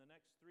possible, on the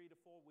next 3 to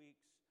 4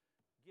 weeks,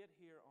 get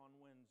here on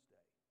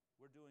Wednesday.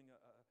 We're doing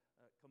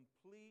a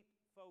complete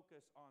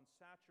focus on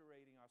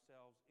saturating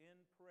ourselves in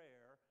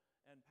prayer,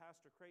 and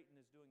Pastor Creighton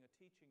is doing a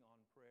teaching on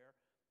prayer,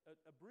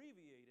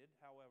 abbreviated,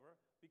 however,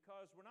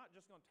 because we're not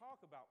just going to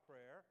talk about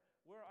prayer,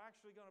 we're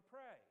actually going to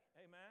pray.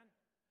 Amen?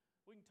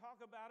 We can talk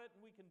about it,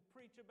 and we can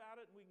preach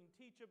about it, and we can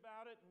teach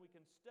about it, and we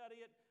can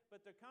study it,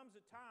 but there comes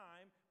a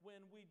time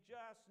when we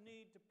just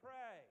need to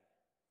pray.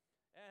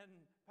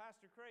 And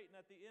Pastor Creighton,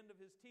 at the end of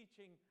his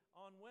teaching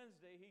on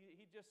Wednesday,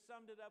 he just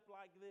summed it up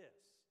like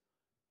this: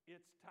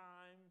 it's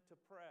time to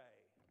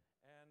pray.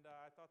 And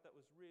I thought that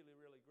was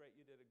really great.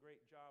 You did a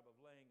great job of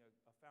laying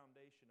a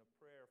foundation of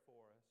prayer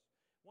for us.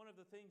 One of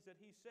the things that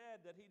he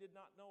said that he did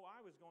not know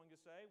I was going to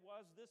say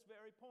was this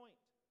very point: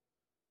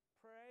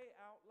 pray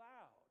out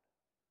loud.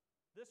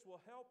 This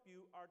will help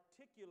you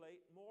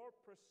articulate more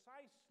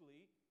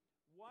precisely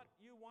what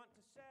you want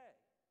to say.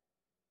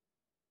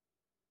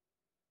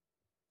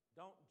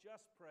 Don't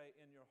just pray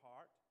in your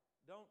heart.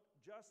 Don't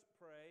just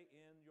pray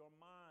in your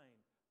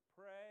mind.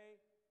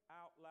 Pray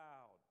out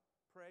loud.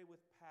 Pray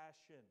with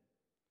passion.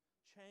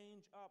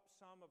 Change up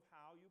some of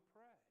how you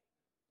pray.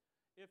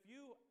 If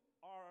you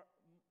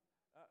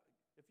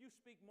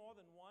speak more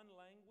than one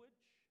language,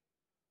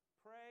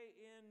 pray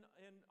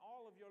in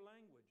all of your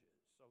languages,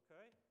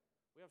 okay?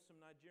 We have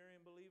some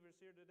Nigerian believers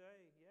here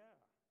today. Yeah.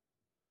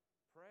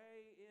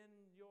 Pray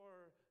in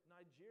your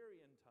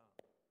Nigerian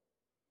tongue.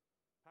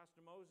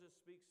 Pastor Moses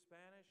speaks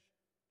Spanish.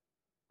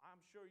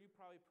 I'm sure you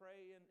probably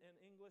pray in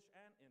English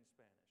and in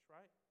Spanish,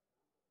 right?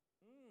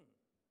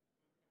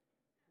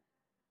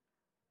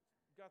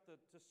 Got the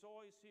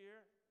Tesoys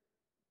here.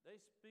 They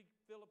speak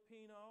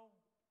Filipino.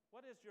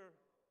 What is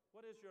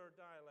your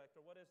dialect,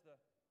 or what is the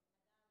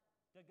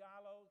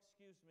Tagalog?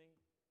 Excuse me.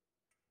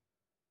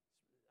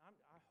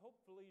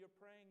 Hopefully you're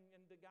praying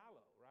in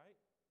Tagalog, right?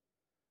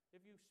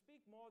 If you speak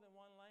more than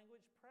one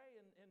language,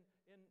 pray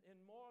in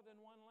more than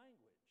one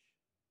language.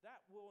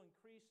 That will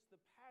increase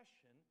the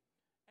passion,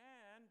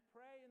 and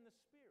pray in the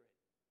Spirit.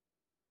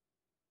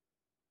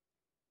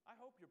 I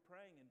hope you're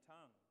praying in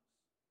tongues.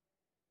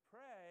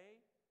 Pray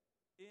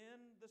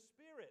in the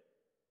Spirit.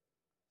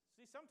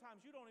 See,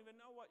 sometimes you don't even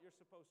know what you're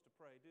supposed to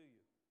pray, do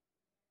you?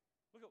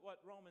 Look at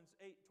what Romans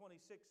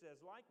 8:26 says.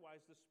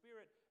 Likewise, the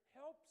Spirit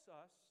helps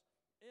us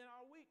in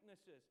our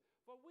weaknesses,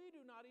 for we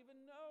do not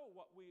even know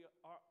what we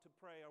ought to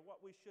pray or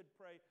what we should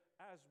pray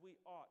as we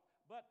ought.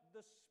 But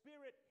the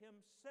Spirit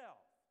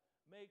Himself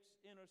makes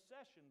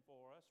intercession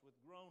for us with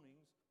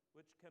groanings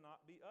which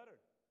cannot be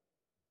uttered.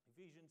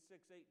 Ephesians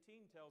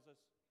 6:18 tells us,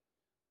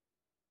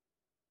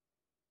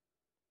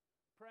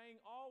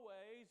 praying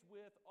always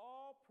with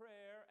all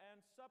prayer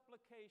and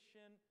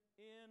supplication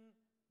in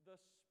the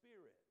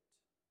Spirit.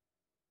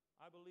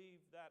 I believe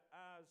that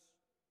as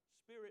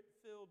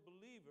Spirit-filled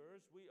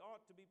believers, we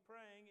ought to be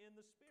praying in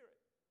the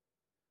Spirit.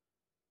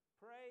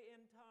 Pray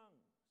in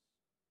tongues.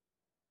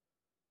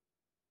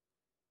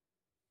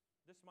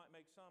 This might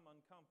make some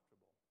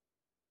uncomfortable.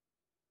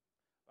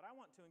 But I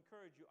want to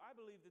encourage you. I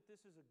believe that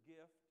this is a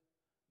gift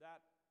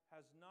that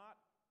has not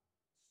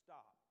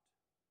stopped,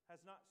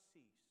 has not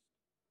ceased.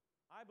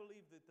 I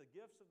believe that the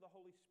gifts of the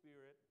Holy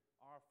Spirit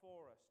are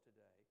for us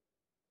today.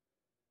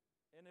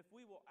 And if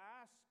we will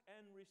ask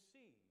and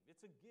receive,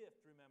 it's a gift,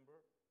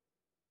 remember.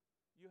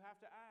 You have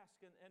to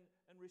ask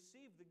and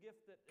receive the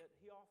gift that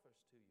He offers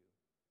to you.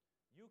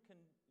 You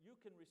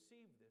can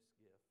receive this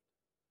gift.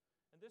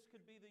 And this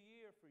could be the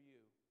year for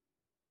you.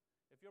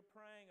 If you're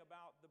praying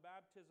about the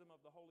baptism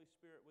of the Holy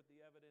Spirit with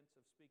the evidence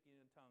of speaking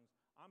in tongues,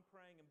 I'm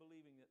praying and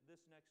believing that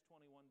this next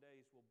 21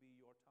 days will be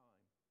your time.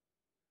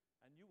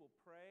 And you will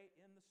pray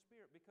in the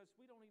Spirit, because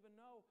we don't even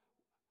know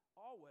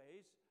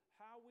always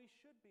how we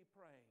should be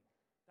praying.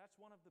 That's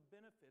one of the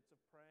benefits of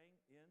praying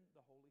in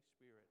the Holy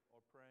Spirit,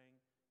 or praying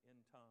in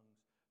tongues.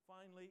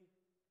 Finally,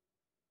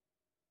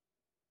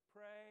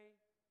 pray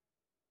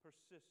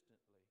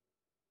persistently.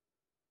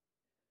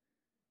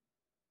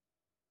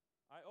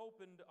 I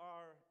opened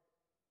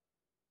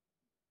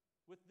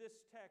with this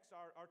text,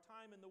 our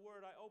time in the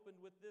Word, I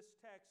opened with this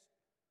text,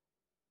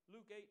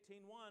 Luke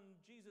 18:1.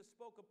 Jesus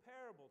spoke a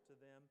parable to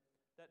them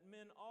that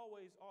men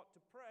always ought to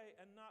pray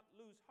and not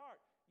lose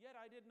heart. Yet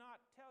I did not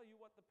tell you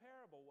what the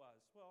parable was.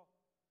 Well,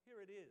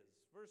 here it is.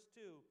 Verse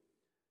 2,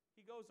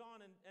 he goes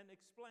on and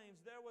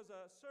explains, there was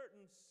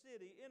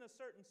in a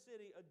certain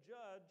city, a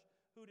judge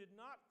who did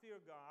not fear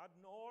God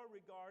nor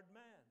regard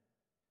man.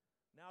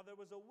 Now there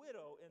was a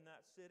widow in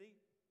that city,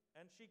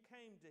 and she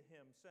came to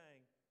him,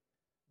 saying,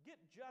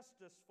 get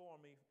justice for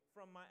me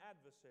from my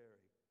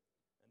adversary.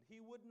 And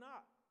he would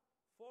not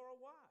for a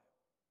while.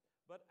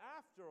 But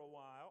after a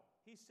while,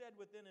 he said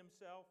within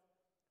himself,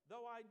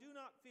 though I do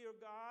not fear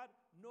God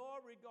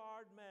nor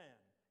regard man,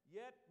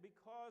 yet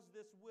because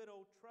this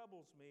widow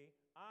troubles me,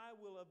 I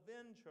will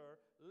avenge her,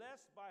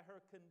 lest by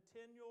her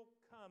continual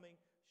coming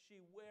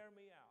she wear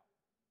me out.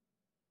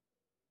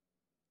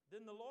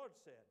 Then the Lord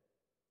said,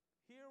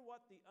 hear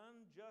what the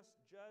unjust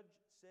judge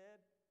said.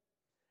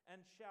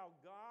 And shall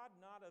God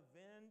not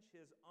avenge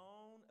his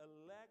own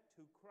elect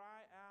who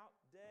cry out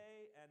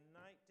day and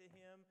night to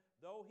him,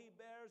 though he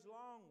bears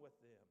long with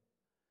them?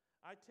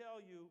 I tell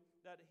you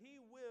that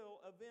he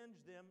will avenge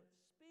them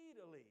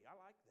speedily. I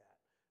like that.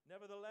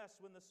 Nevertheless,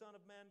 when the Son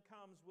of Man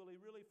comes, will he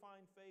really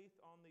find faith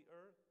on the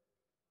earth?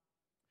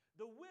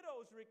 The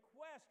widow's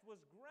request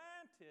was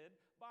granted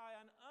by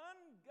an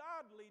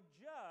ungodly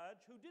judge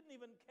who didn't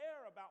even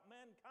care about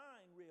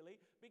mankind, really,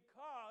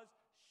 because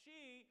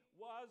she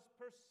was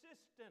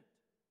persistent.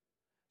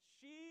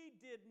 She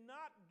did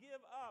not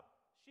give up.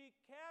 She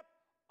kept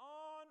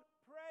on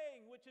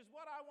praying, which is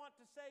what I want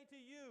to say to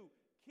you.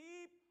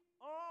 Keep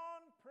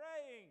on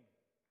praying.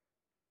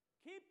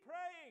 Keep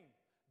praying.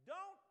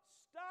 Don't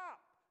stop.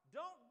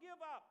 Don't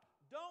give up.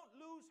 Don't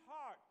lose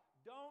heart.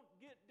 Don't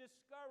get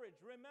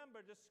discouraged.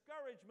 Remember,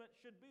 discouragement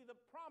should be the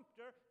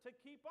prompter to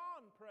keep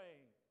on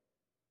praying.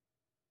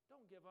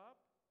 Don't give up.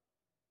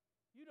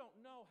 You don't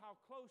know how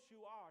close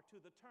you are to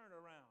the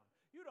turnaround.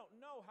 You don't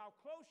know how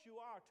close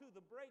you are to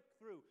the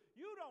breakthrough.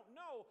 You don't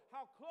know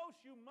how close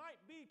you might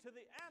be to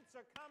the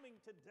answer coming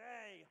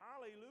today.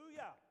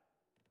 Hallelujah.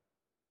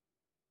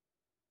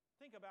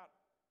 Think about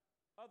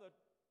other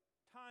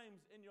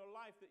times in your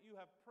life that you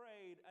have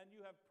prayed and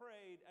you have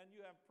prayed and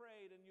you have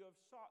prayed and you have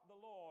sought the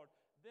Lord.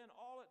 Then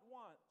all at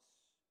once,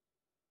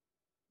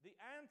 the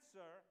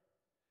answer,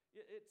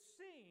 it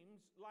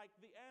seems like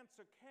the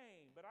answer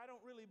came, but I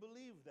don't really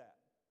believe that.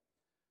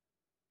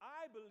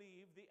 I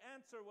believe the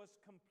answer was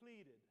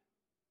completed.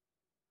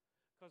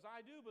 Because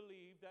I do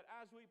believe that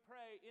as we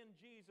pray in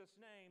Jesus'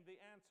 name,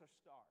 the answer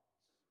starts.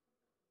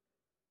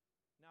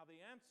 Now,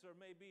 the answer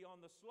may be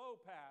on the slow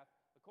path,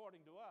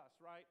 according to us,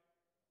 right?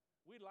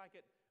 We like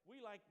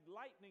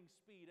lightning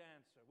speed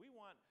answer. We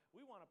want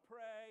to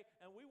pray,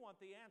 and we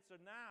want the answer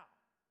now.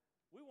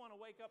 We want to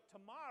wake up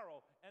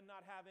tomorrow and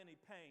not have any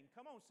pain.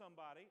 Come on,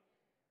 somebody.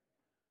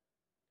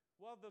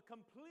 Well, the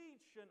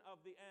completion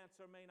of the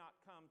answer may not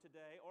come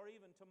today or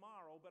even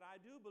tomorrow, but I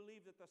do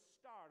believe that the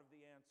start of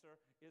the answer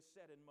is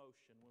set in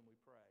motion when we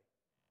pray.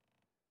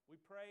 We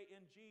pray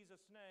in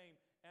Jesus' name,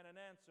 and an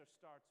answer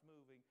starts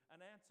moving.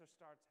 An answer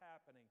starts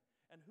happening.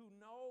 And who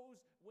knows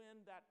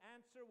when that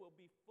answer will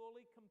be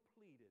fully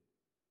completed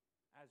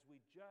as we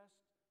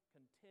just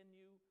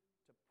continue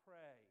to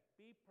pray.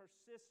 Be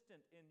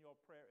persistent in your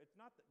prayer. It's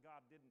not that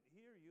God didn't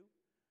hear you.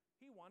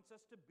 He wants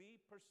us to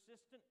be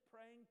persistent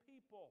praying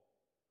people.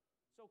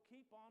 So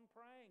keep on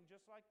praying,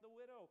 just like the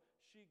widow.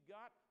 She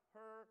got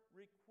her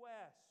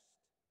request.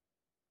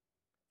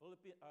 1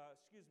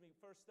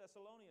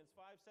 Thessalonians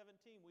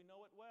 5:17, we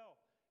know it well.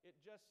 It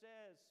just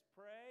says,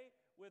 pray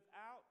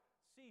without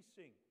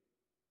ceasing.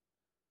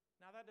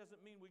 Now that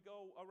doesn't mean we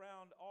go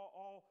around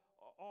all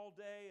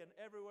day and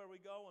everywhere we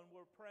go and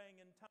we're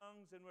praying in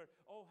tongues and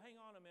hang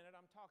on a minute,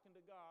 I'm talking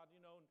to God,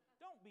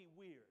 Don't be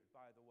weird,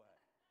 by the way.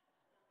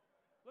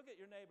 Look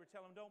at your neighbor,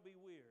 tell him, don't be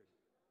weird.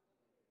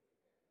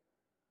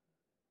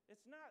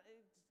 It's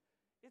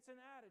an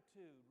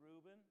attitude,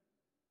 Reuben.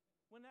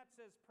 When that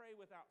says pray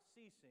without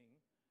ceasing,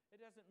 it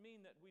doesn't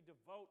mean that we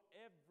devote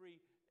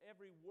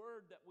every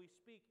word that we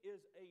speak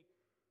is a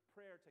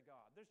prayer to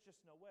God. There's just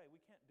no way.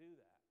 We can't do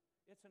that.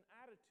 It's an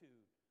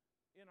attitude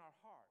in our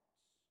hearts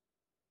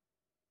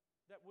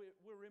that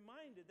we're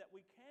reminded that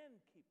we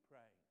can keep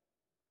praying,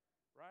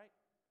 right?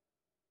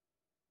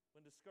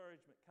 When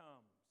discouragement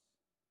comes,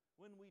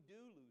 when we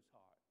do lose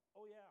heart,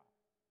 oh yeah,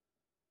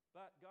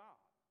 but God,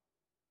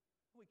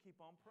 we keep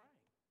on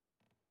praying.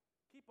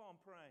 Keep on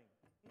praying.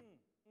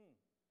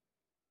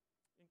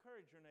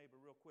 Encourage your neighbor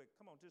real quick.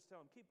 Come on, just tell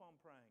him, keep on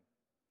praying.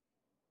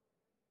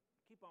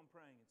 Keep on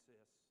praying,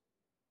 sis.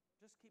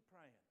 Just keep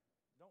praying.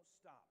 Don't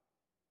stop.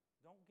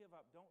 Don't give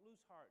up. Don't lose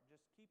heart.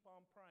 Just keep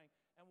on praying.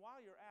 And while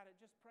you're at it,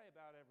 just pray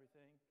about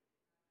everything.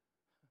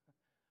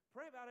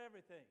 Pray about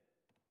everything.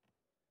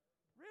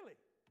 Really.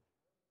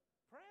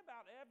 Pray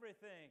about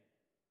everything.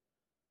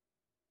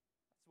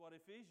 That's what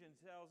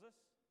Ephesians tells us.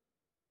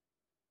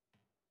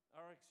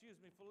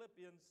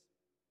 Philippians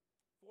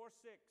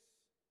 4:6.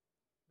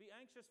 Be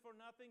anxious for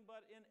nothing,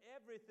 but in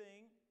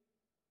everything,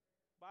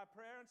 by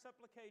prayer and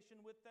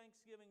supplication with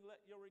thanksgiving, let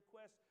your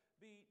requests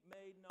be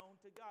made known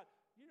to God.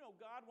 You know,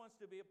 God wants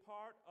to be a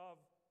part of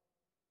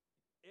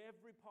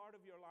every part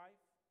of your life.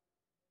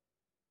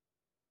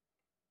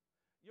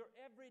 Your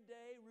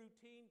everyday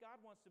routine, God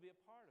wants to be a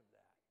part of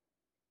that.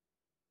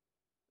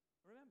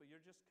 Remember, you're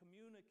just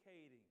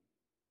communicating.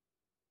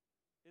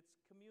 It's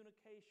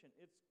communication.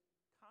 It's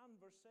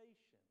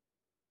conversation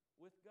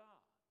with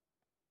God.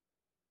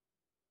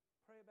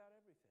 Pray about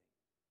everything.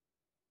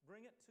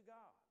 Bring it to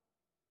God.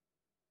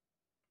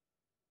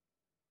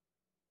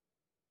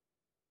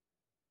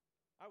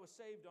 I was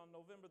saved on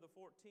November the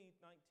 14th,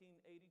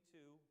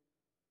 1982.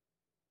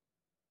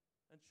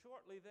 And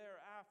shortly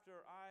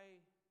thereafter,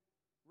 I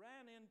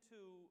ran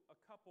into a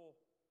couple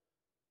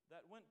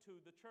that went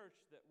to the church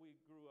that we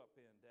grew up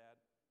in,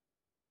 Dad.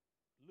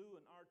 Lou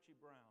and Archie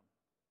Brown.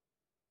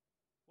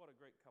 What a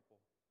great couple.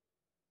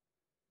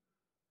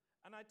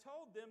 And I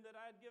told them that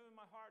I had given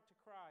my heart to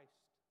Christ.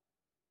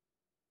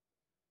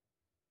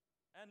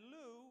 And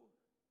Lou,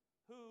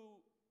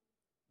 who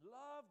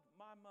loved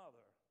my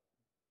mother,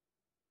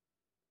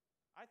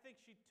 I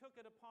think she took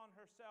it upon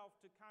herself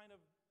to kind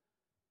of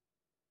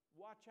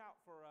watch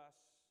out for us,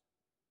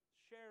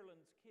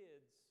 Sherilyn's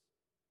kids,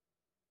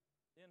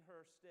 in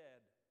her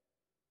stead.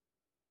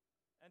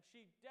 And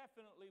she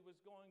definitely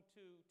was going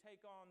to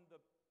take on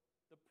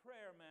the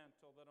prayer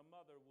mantle that a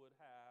mother would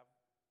have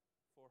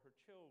for her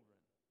children.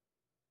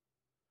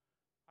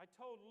 I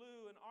told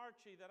Lou and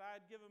Archie that I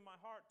had given my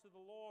heart to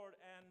the Lord,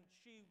 and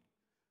she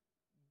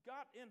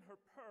got in her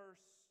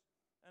purse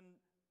and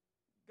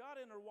got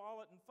in her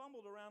wallet and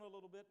fumbled around a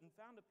little bit and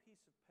found a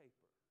piece of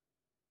paper.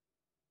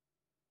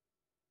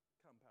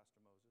 Come,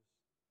 Pastor Moses.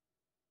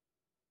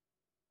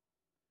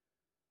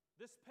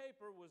 This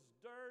paper was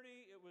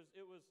dirty. It was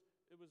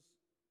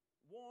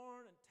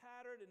worn and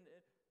tattered, and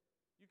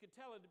you could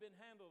tell it had been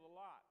handled a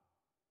lot.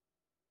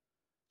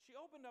 She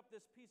opened up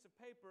this piece of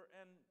paper,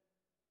 and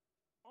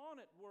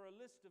on it were a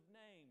list of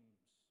names.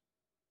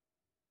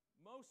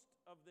 Most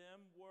of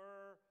them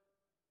were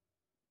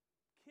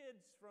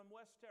kids from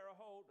West Terre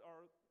Haute,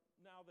 or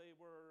now they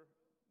were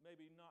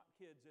maybe not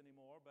kids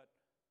anymore, but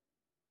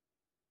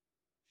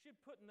she'd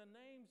put in the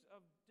names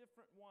of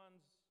different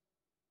ones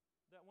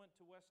that went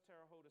to West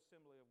Terre Haute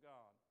Assembly of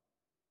God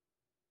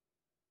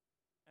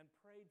and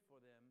prayed for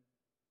them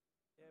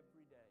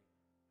every day.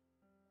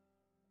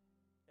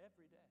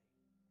 Every day.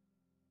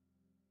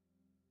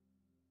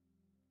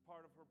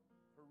 Part of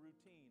her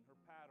routine, her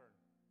pattern.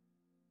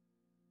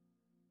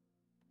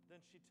 Then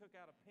she took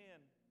out a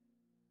pen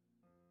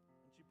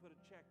and she put a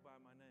check by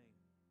my name.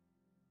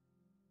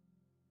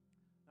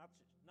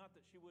 Not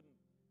that she wouldn't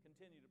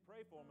continue to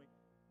pray for me,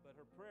 but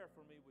her prayer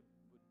for me would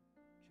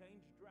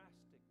change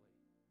drastically.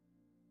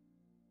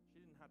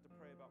 She didn't have to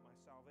pray about my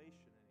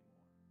salvation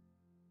anymore.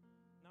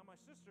 Now my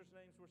sisters'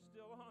 names were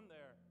still on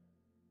there.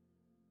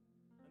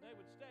 And they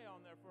would stay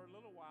on there for a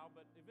little while,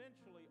 but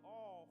eventually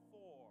all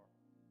four,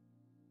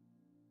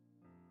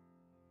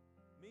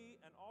 me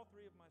and all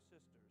three of my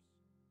sisters,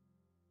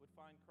 would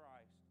find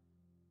Christ,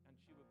 and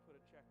she would put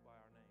a check by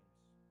our names.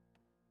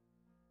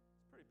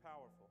 It's pretty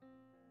powerful.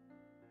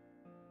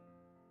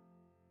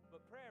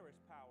 But prayer is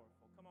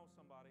powerful. Come on,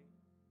 somebody.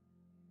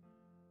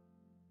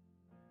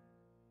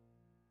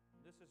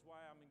 This is why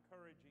I'm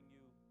encouraging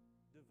you,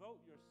 devote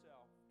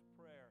yourself to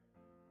prayer,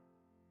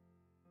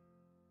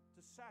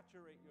 to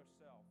saturate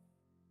yourself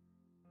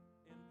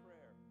in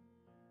prayer,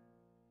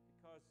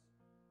 because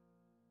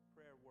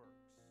prayer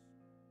works.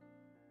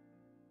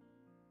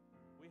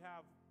 We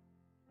have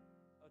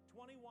a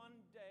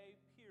 21-day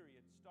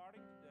period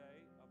starting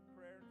today of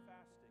prayer and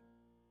fasting.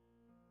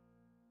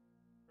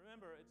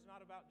 Remember, it's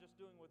not about just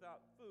doing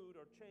without food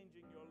or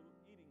changing your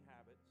eating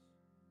habits.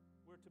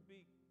 We're to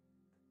be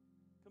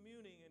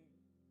communing and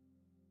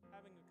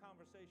having a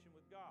conversation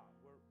with God.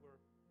 We're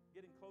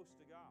getting close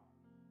to God.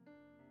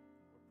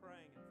 We're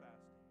praying and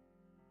fasting.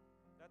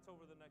 That's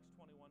over the next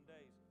 21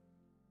 days.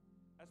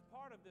 As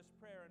part of this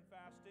prayer and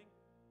fasting,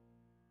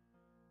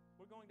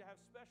 we're going to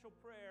have special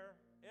prayer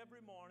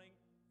every morning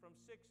from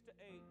 6 to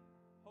 8,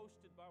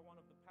 hosted by one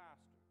of the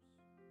pastors.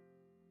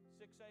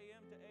 6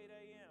 a.m. to 8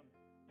 a.m.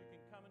 You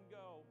can come and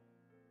go,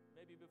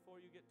 maybe before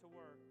you get to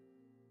work,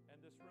 and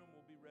this room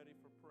will be ready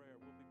for prayer.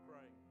 We'll be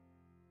praying.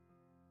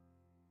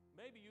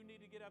 Maybe you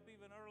need to get up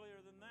even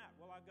earlier than that.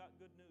 Well, I've got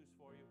good news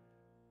for you.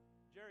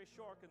 Jerry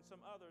Shork and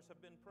some others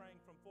have been praying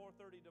from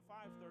 4:30 to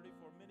 5:30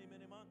 for many,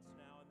 many months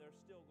now, and they're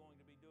still going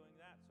to be doing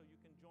that, so you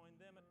can join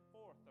them at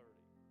 4:30.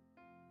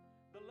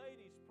 The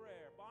ladies'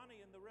 prayer,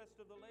 Bonnie and the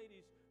rest of the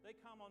ladies, they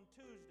come on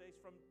Tuesdays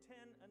from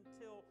 10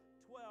 until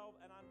 12,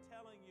 and I'm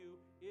telling you,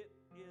 it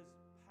is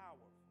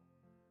powerful.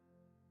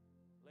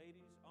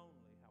 Ladies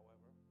only,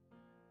 however,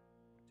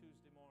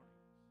 Tuesday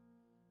mornings.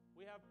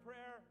 We have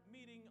prayer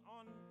meeting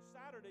on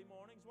Saturday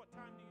mornings. What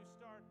time do you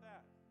start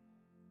that?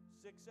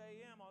 6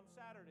 a.m. on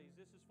Saturdays.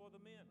 This is for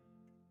the men.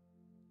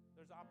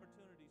 There's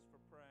opportunities for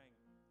praying.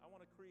 I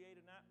want to create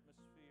an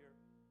atmosphere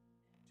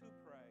to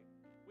pray.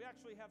 We We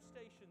actually have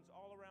stations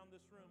all around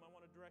this room. I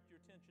want to direct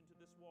your attention to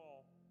this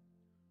wall.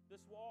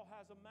 This wall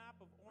has a map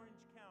of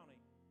Orange County.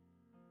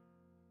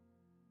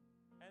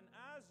 And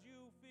as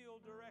you feel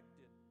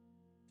directed,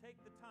 take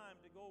the time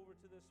to go over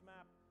to this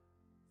map.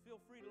 Feel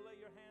free to lay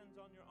your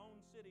hands on your own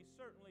city.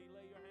 Certainly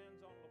lay your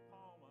hands on La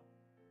Palma.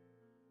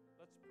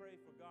 Let's pray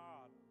for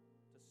God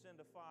to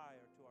send a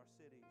fire to our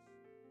cities.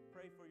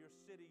 Pray for your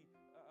city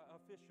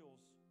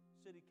officials,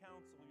 city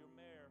council, your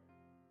mayor.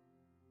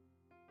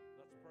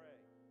 Let's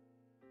pray.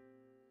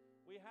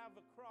 We have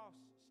a cross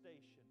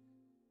station.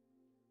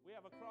 We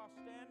have a cross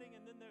standing,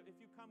 and then if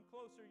you come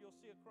closer, you'll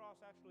see a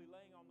cross actually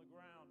laying on the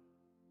ground.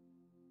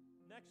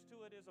 Next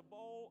to it is a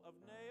bowl of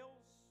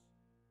nails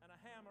and a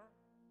hammer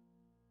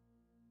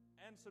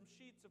and some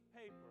sheets of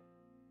paper.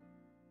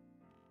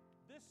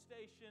 This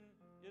station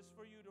is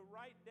for you to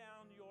write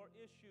down your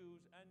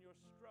issues and your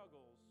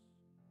struggles.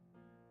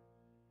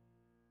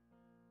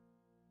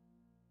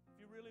 If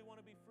you really want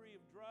to be free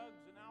of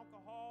drugs and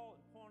alcohol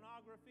and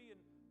pornography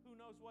and who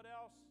knows what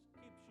else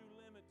keeps you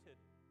limited.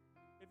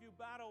 If you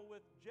battle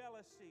with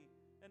jealousy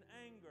and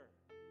anger,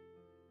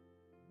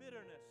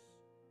 bitterness,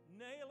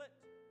 nail it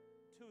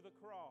to the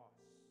cross.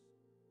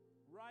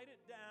 Write it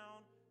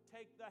down.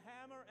 Take the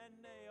hammer and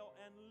nail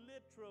and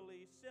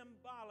literally,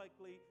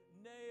 symbolically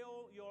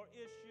nail your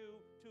issue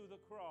to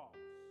the cross.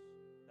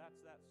 That's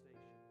that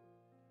station.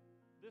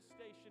 This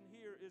station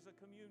here is a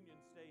communion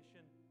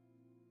station.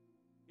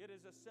 It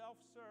is a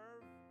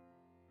self-serve,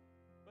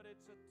 but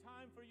it's a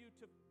time for you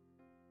to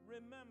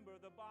remember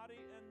the body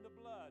and the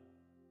blood.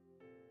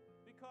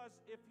 Because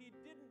if he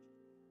didn't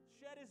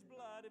shed his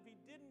blood, if he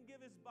didn't give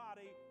his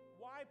body,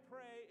 why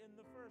pray in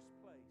the first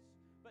place?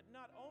 But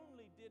not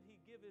only did he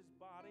give his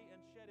body and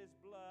shed his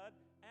blood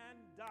and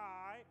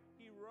die,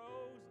 he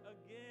rose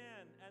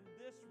again. And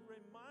this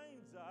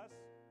reminds us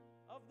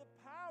of the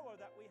power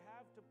that we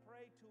have to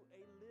pray to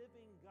a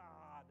living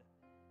God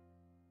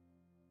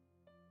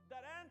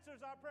that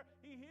answers our prayer.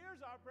 He hears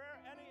our prayer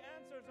and he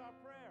answers our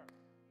prayer.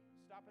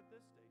 Stop at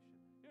this station.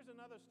 Here's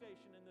another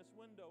station in this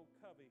window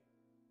cubby.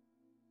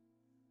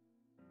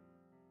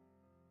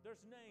 There's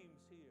names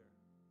here.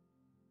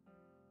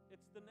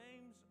 It's the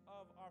names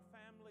of our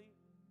family,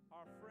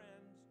 our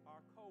friends, our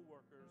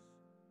co-workers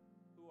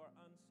who are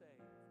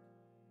unsaved.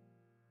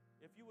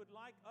 If you would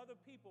like other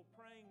people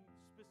praying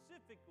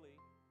specifically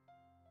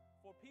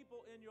for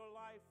people in your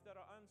life that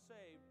are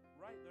unsaved,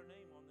 write their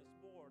name on this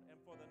board. And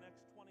for the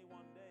next 21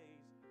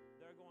 days,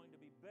 they're going to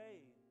be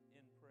bathed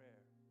in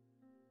prayer.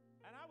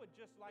 And I would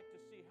just like to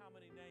see how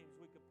many names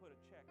we could put a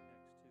check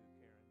next to,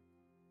 Karen.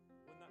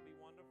 Wouldn't that be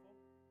wonderful?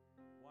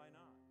 Why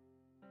not?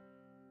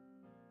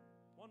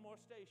 One more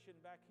station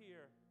back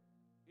here.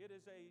 It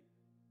is a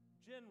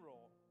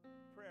general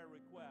prayer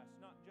request,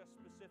 not just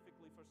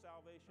specifically for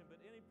salvation,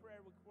 but any prayer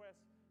request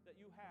that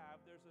you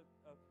have. There's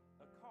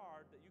a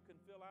card that you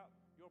can fill out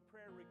your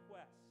prayer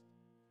request,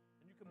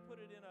 and you can put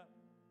it in a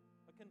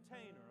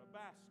container, a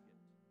basket.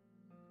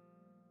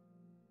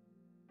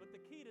 But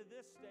the key to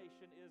this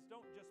station is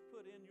don't just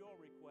put in your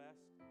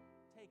request,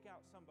 take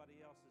out somebody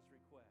else's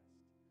request.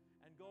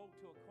 And go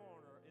to a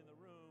corner in the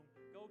room,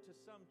 go to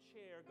some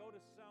chair, go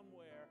to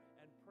somewhere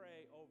and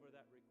pray over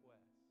that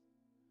request.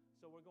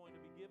 So we're going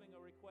to be giving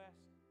a request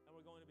and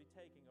we're going to be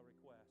taking a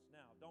request.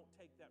 Now, don't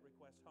take that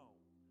request home.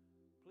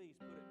 Please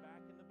put it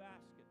back in the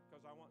basket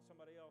because I want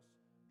somebody else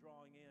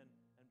drawing in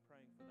and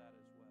praying for that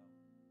as well.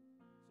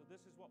 So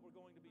this is what we're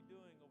going to be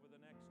doing over the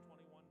next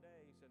 21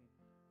 days. And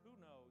who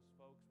knows,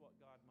 folks, what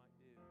God might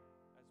do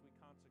as we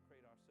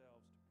consecrate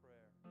ourselves to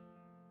prayer.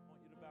 I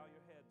want you to bow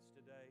your heads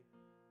today.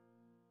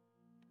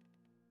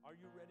 Are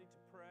you ready to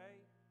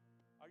pray?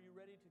 Are you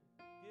ready to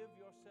give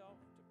yourself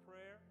to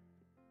prayer?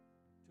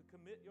 To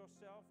commit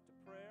yourself to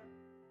prayer?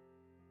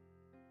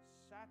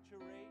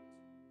 Saturate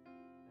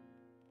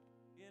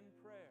in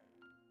prayer.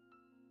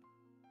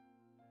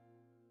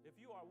 If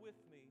you are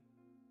with me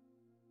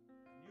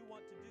and you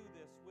want to do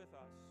this with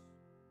us,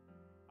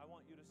 I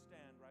want you to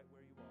stand right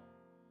where you are.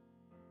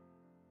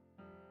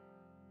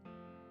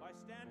 By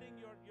standing,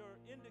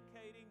 you're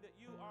indicating that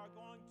you are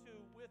going to,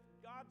 with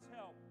God's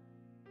help,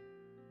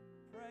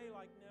 pray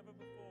like never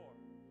before.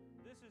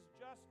 This is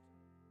just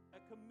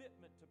a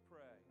commitment to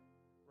pray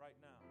right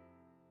now.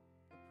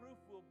 The proof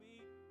will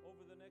be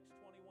over the next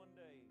 21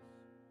 days.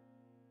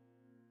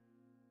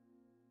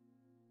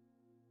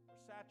 We're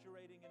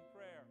saturating in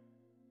prayer,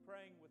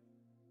 praying with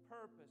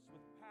purpose,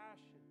 with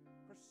passion,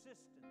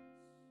 persistence.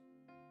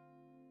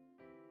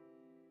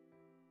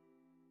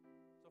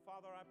 So,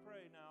 Father, I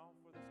pray now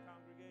for this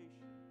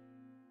congregation,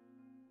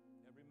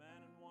 every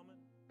man and woman,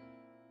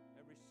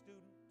 every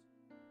student.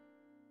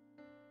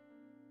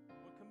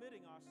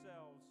 Committing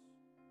ourselves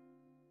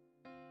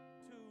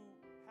to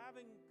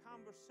having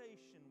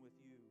conversation with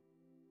you,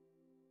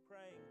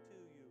 praying to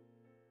you,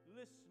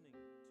 listening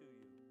to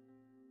you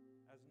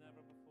as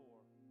never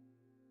before.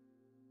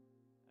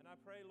 And I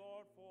pray,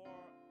 Lord, for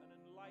an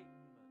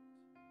enlightenment,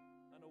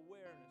 an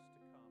awareness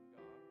to come,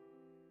 God.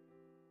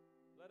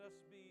 Let us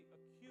be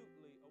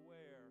acutely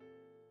aware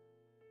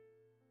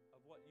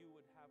of what you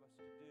would have us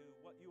to do,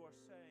 what you are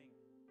saying,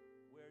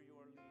 where you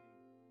are leading.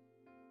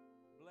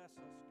 Bless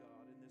us,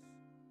 God,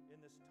 in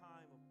this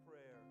time of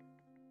prayer.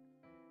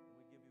 And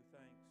we give you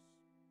thanks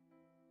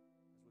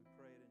as we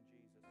pray it in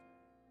Jesus'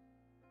 name.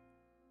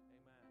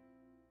 Amen.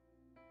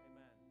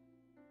 Amen.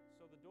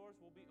 So the doors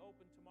will be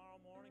open tomorrow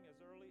morning as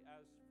early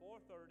as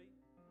 4:30.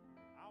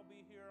 I'll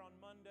be here on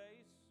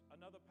Mondays.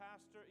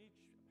 Each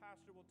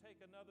pastor will take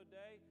another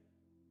day.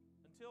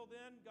 Until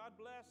then, God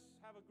bless.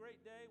 Have a great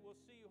day. We'll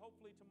see you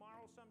hopefully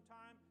tomorrow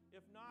sometime.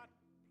 If not,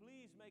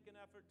 please make an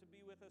effort to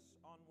be with us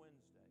on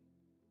Wednesday.